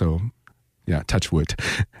year. So, yeah, touch wood.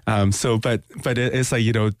 But it's like,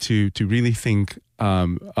 you know, to really think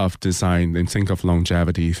of design and think of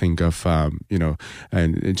longevity, think of, you know,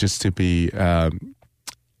 and just to be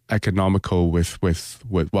economical with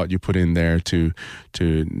what you put in there, to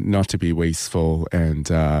not to be wasteful, and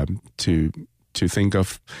to think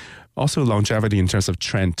of also longevity in terms of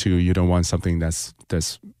trend too. You don't want something that's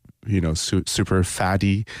you know, super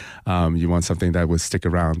fatty. You want something that will stick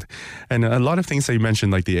around. And a lot of things that you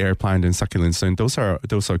mentioned, like the air plant and succulents, and those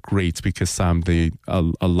are great because a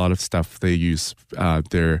lot of stuff they use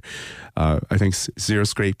their I think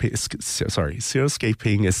xeriscaping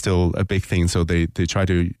is still a big thing. So they try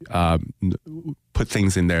to put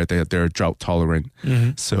things in there that they're drought tolerant,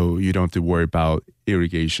 so you don't have to worry about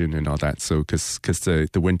irrigation and all that. So because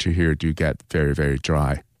the winter here do get very, very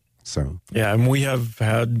dry. So yeah, and we have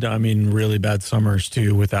had, I mean, really bad summers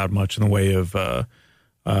too, without much in the way of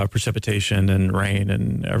precipitation and rain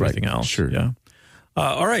and everything else. Sure. Yeah.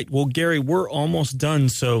 All right. Well, Gary, we're almost done.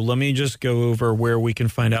 So let me just go over where we can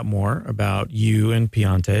find out more about you and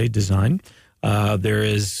Piante Design. There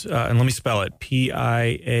is, and let me spell it,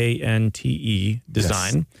 Piante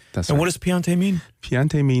Design. Yes, that's and right. What does Piante mean?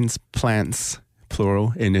 Piante means plants,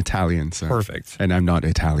 plural, in Italian. So. Perfect. And I'm not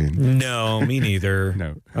Italian. No, me neither.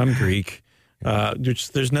 No. I'm Greek.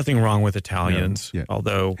 There's nothing wrong with Italians. No, yeah.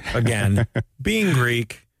 Although, again, being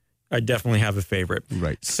Greek, I definitely have a favorite.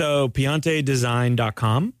 Right. So,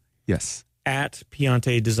 PianteDesign.com. Yes. At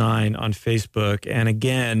Piante Design on Facebook. And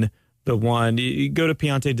again, the one, you go to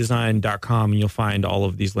PianteDesign.com and you'll find all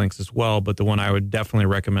of these links as well. But the one I would definitely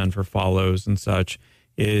recommend for follows and such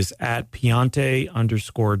is at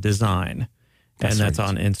Piante_design. And that's right.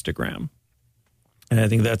 on Instagram. And I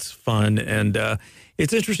think that's fun. And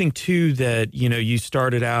it's interesting, too, that, you know, you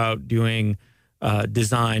started out doing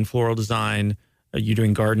design, floral design. You're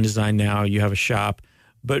doing garden design now. You have a shop.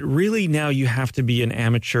 But really now you have to be an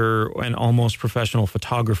amateur and almost professional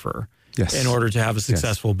photographer in order to have a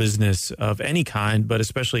successful business of any kind, but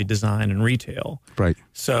especially design and retail. Right.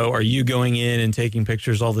 So are you going in and taking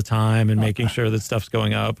pictures all the time and making sure that stuff's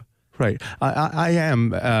going up? Right. I am,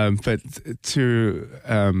 but to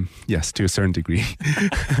a certain degree.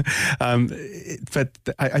 But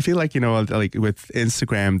I feel like, you know, like with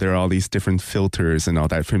Instagram, there are all these different filters and all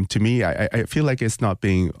that. To me, I feel like it's not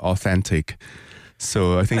being authentic.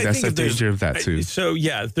 So I think that's the danger of that too. So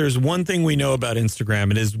yeah, if there's one thing we know about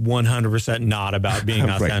Instagram, it is 100% not about being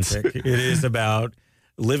authentic. Right. It is about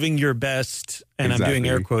living your best, and exactly. I'm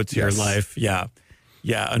doing air quotes here, life. Yeah.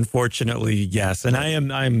 Yeah, unfortunately, yes. And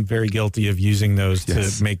I'm very guilty of using those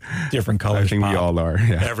to make different colors. I think we all are.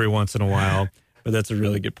 Yeah. Every once in a while. But that's a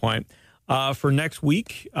really good point. For next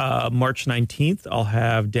week, March 19th, I'll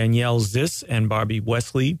have Danielle Ziss and Bobby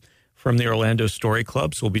Wesley from the Orlando Story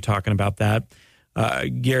Club. So we'll be talking about that.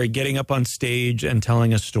 Gary, getting up on stage and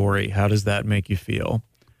telling a story, how does that make you feel?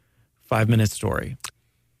 5-minute story.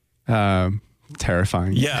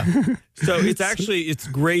 Terrifying. Yeah. So it's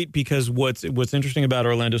great because what's interesting about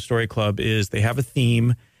Orlando Story Club is they have a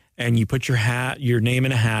theme, and you put your name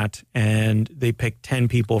in a hat, and they pick 10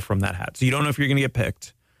 people from that hat. So you don't know if you're going to get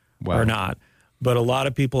picked or not. But a lot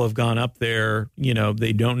of people have gone up there, you know,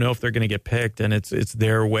 they don't know if they're going to get picked, and it's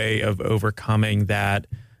their way of overcoming that,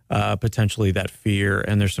 potentially that fear.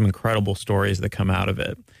 And there's some incredible stories that come out of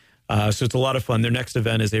it. So it's a lot of fun. Their next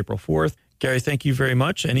event is April 4th. Gary, thank you very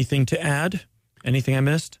much. Anything to add? Anything I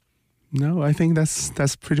missed? No, I think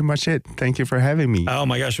that's pretty much it. Thank you for having me. Oh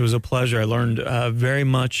my gosh, it was a pleasure. I learned very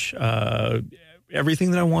much everything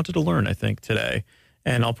that I wanted to learn, I think, today.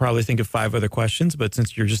 And I'll probably think of 5 other questions, but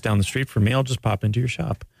since you're just down the street from me, I'll just pop into your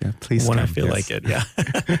shop. Yeah, please. When I feel like it, yeah.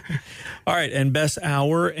 All right, and Best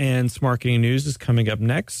Hour and Smarketing News is coming up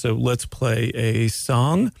next, so let's play a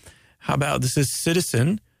song. How about this is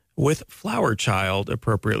Citizen with Flower Child,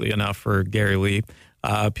 appropriately enough for Gary Lee.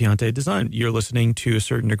 Piante Design. You're listening to A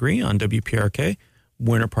Certain Degree on WPRK,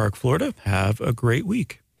 Winter Park, Florida. Have a great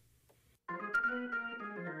week.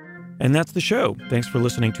 And that's the show. Thanks for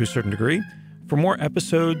listening to A Certain Degree. For more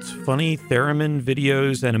episodes, funny theremin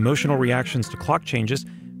videos, and emotional reactions to clock changes,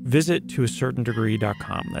 visit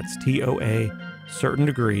toacertaindegree.com. That's TOA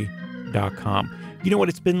certaindegree.com. You know what?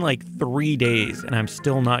 It's been like 3 days and I'm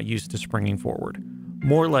still not used to springing forward.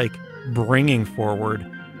 More like bringing forward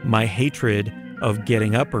my hatred of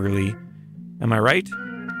getting up early. Am I right?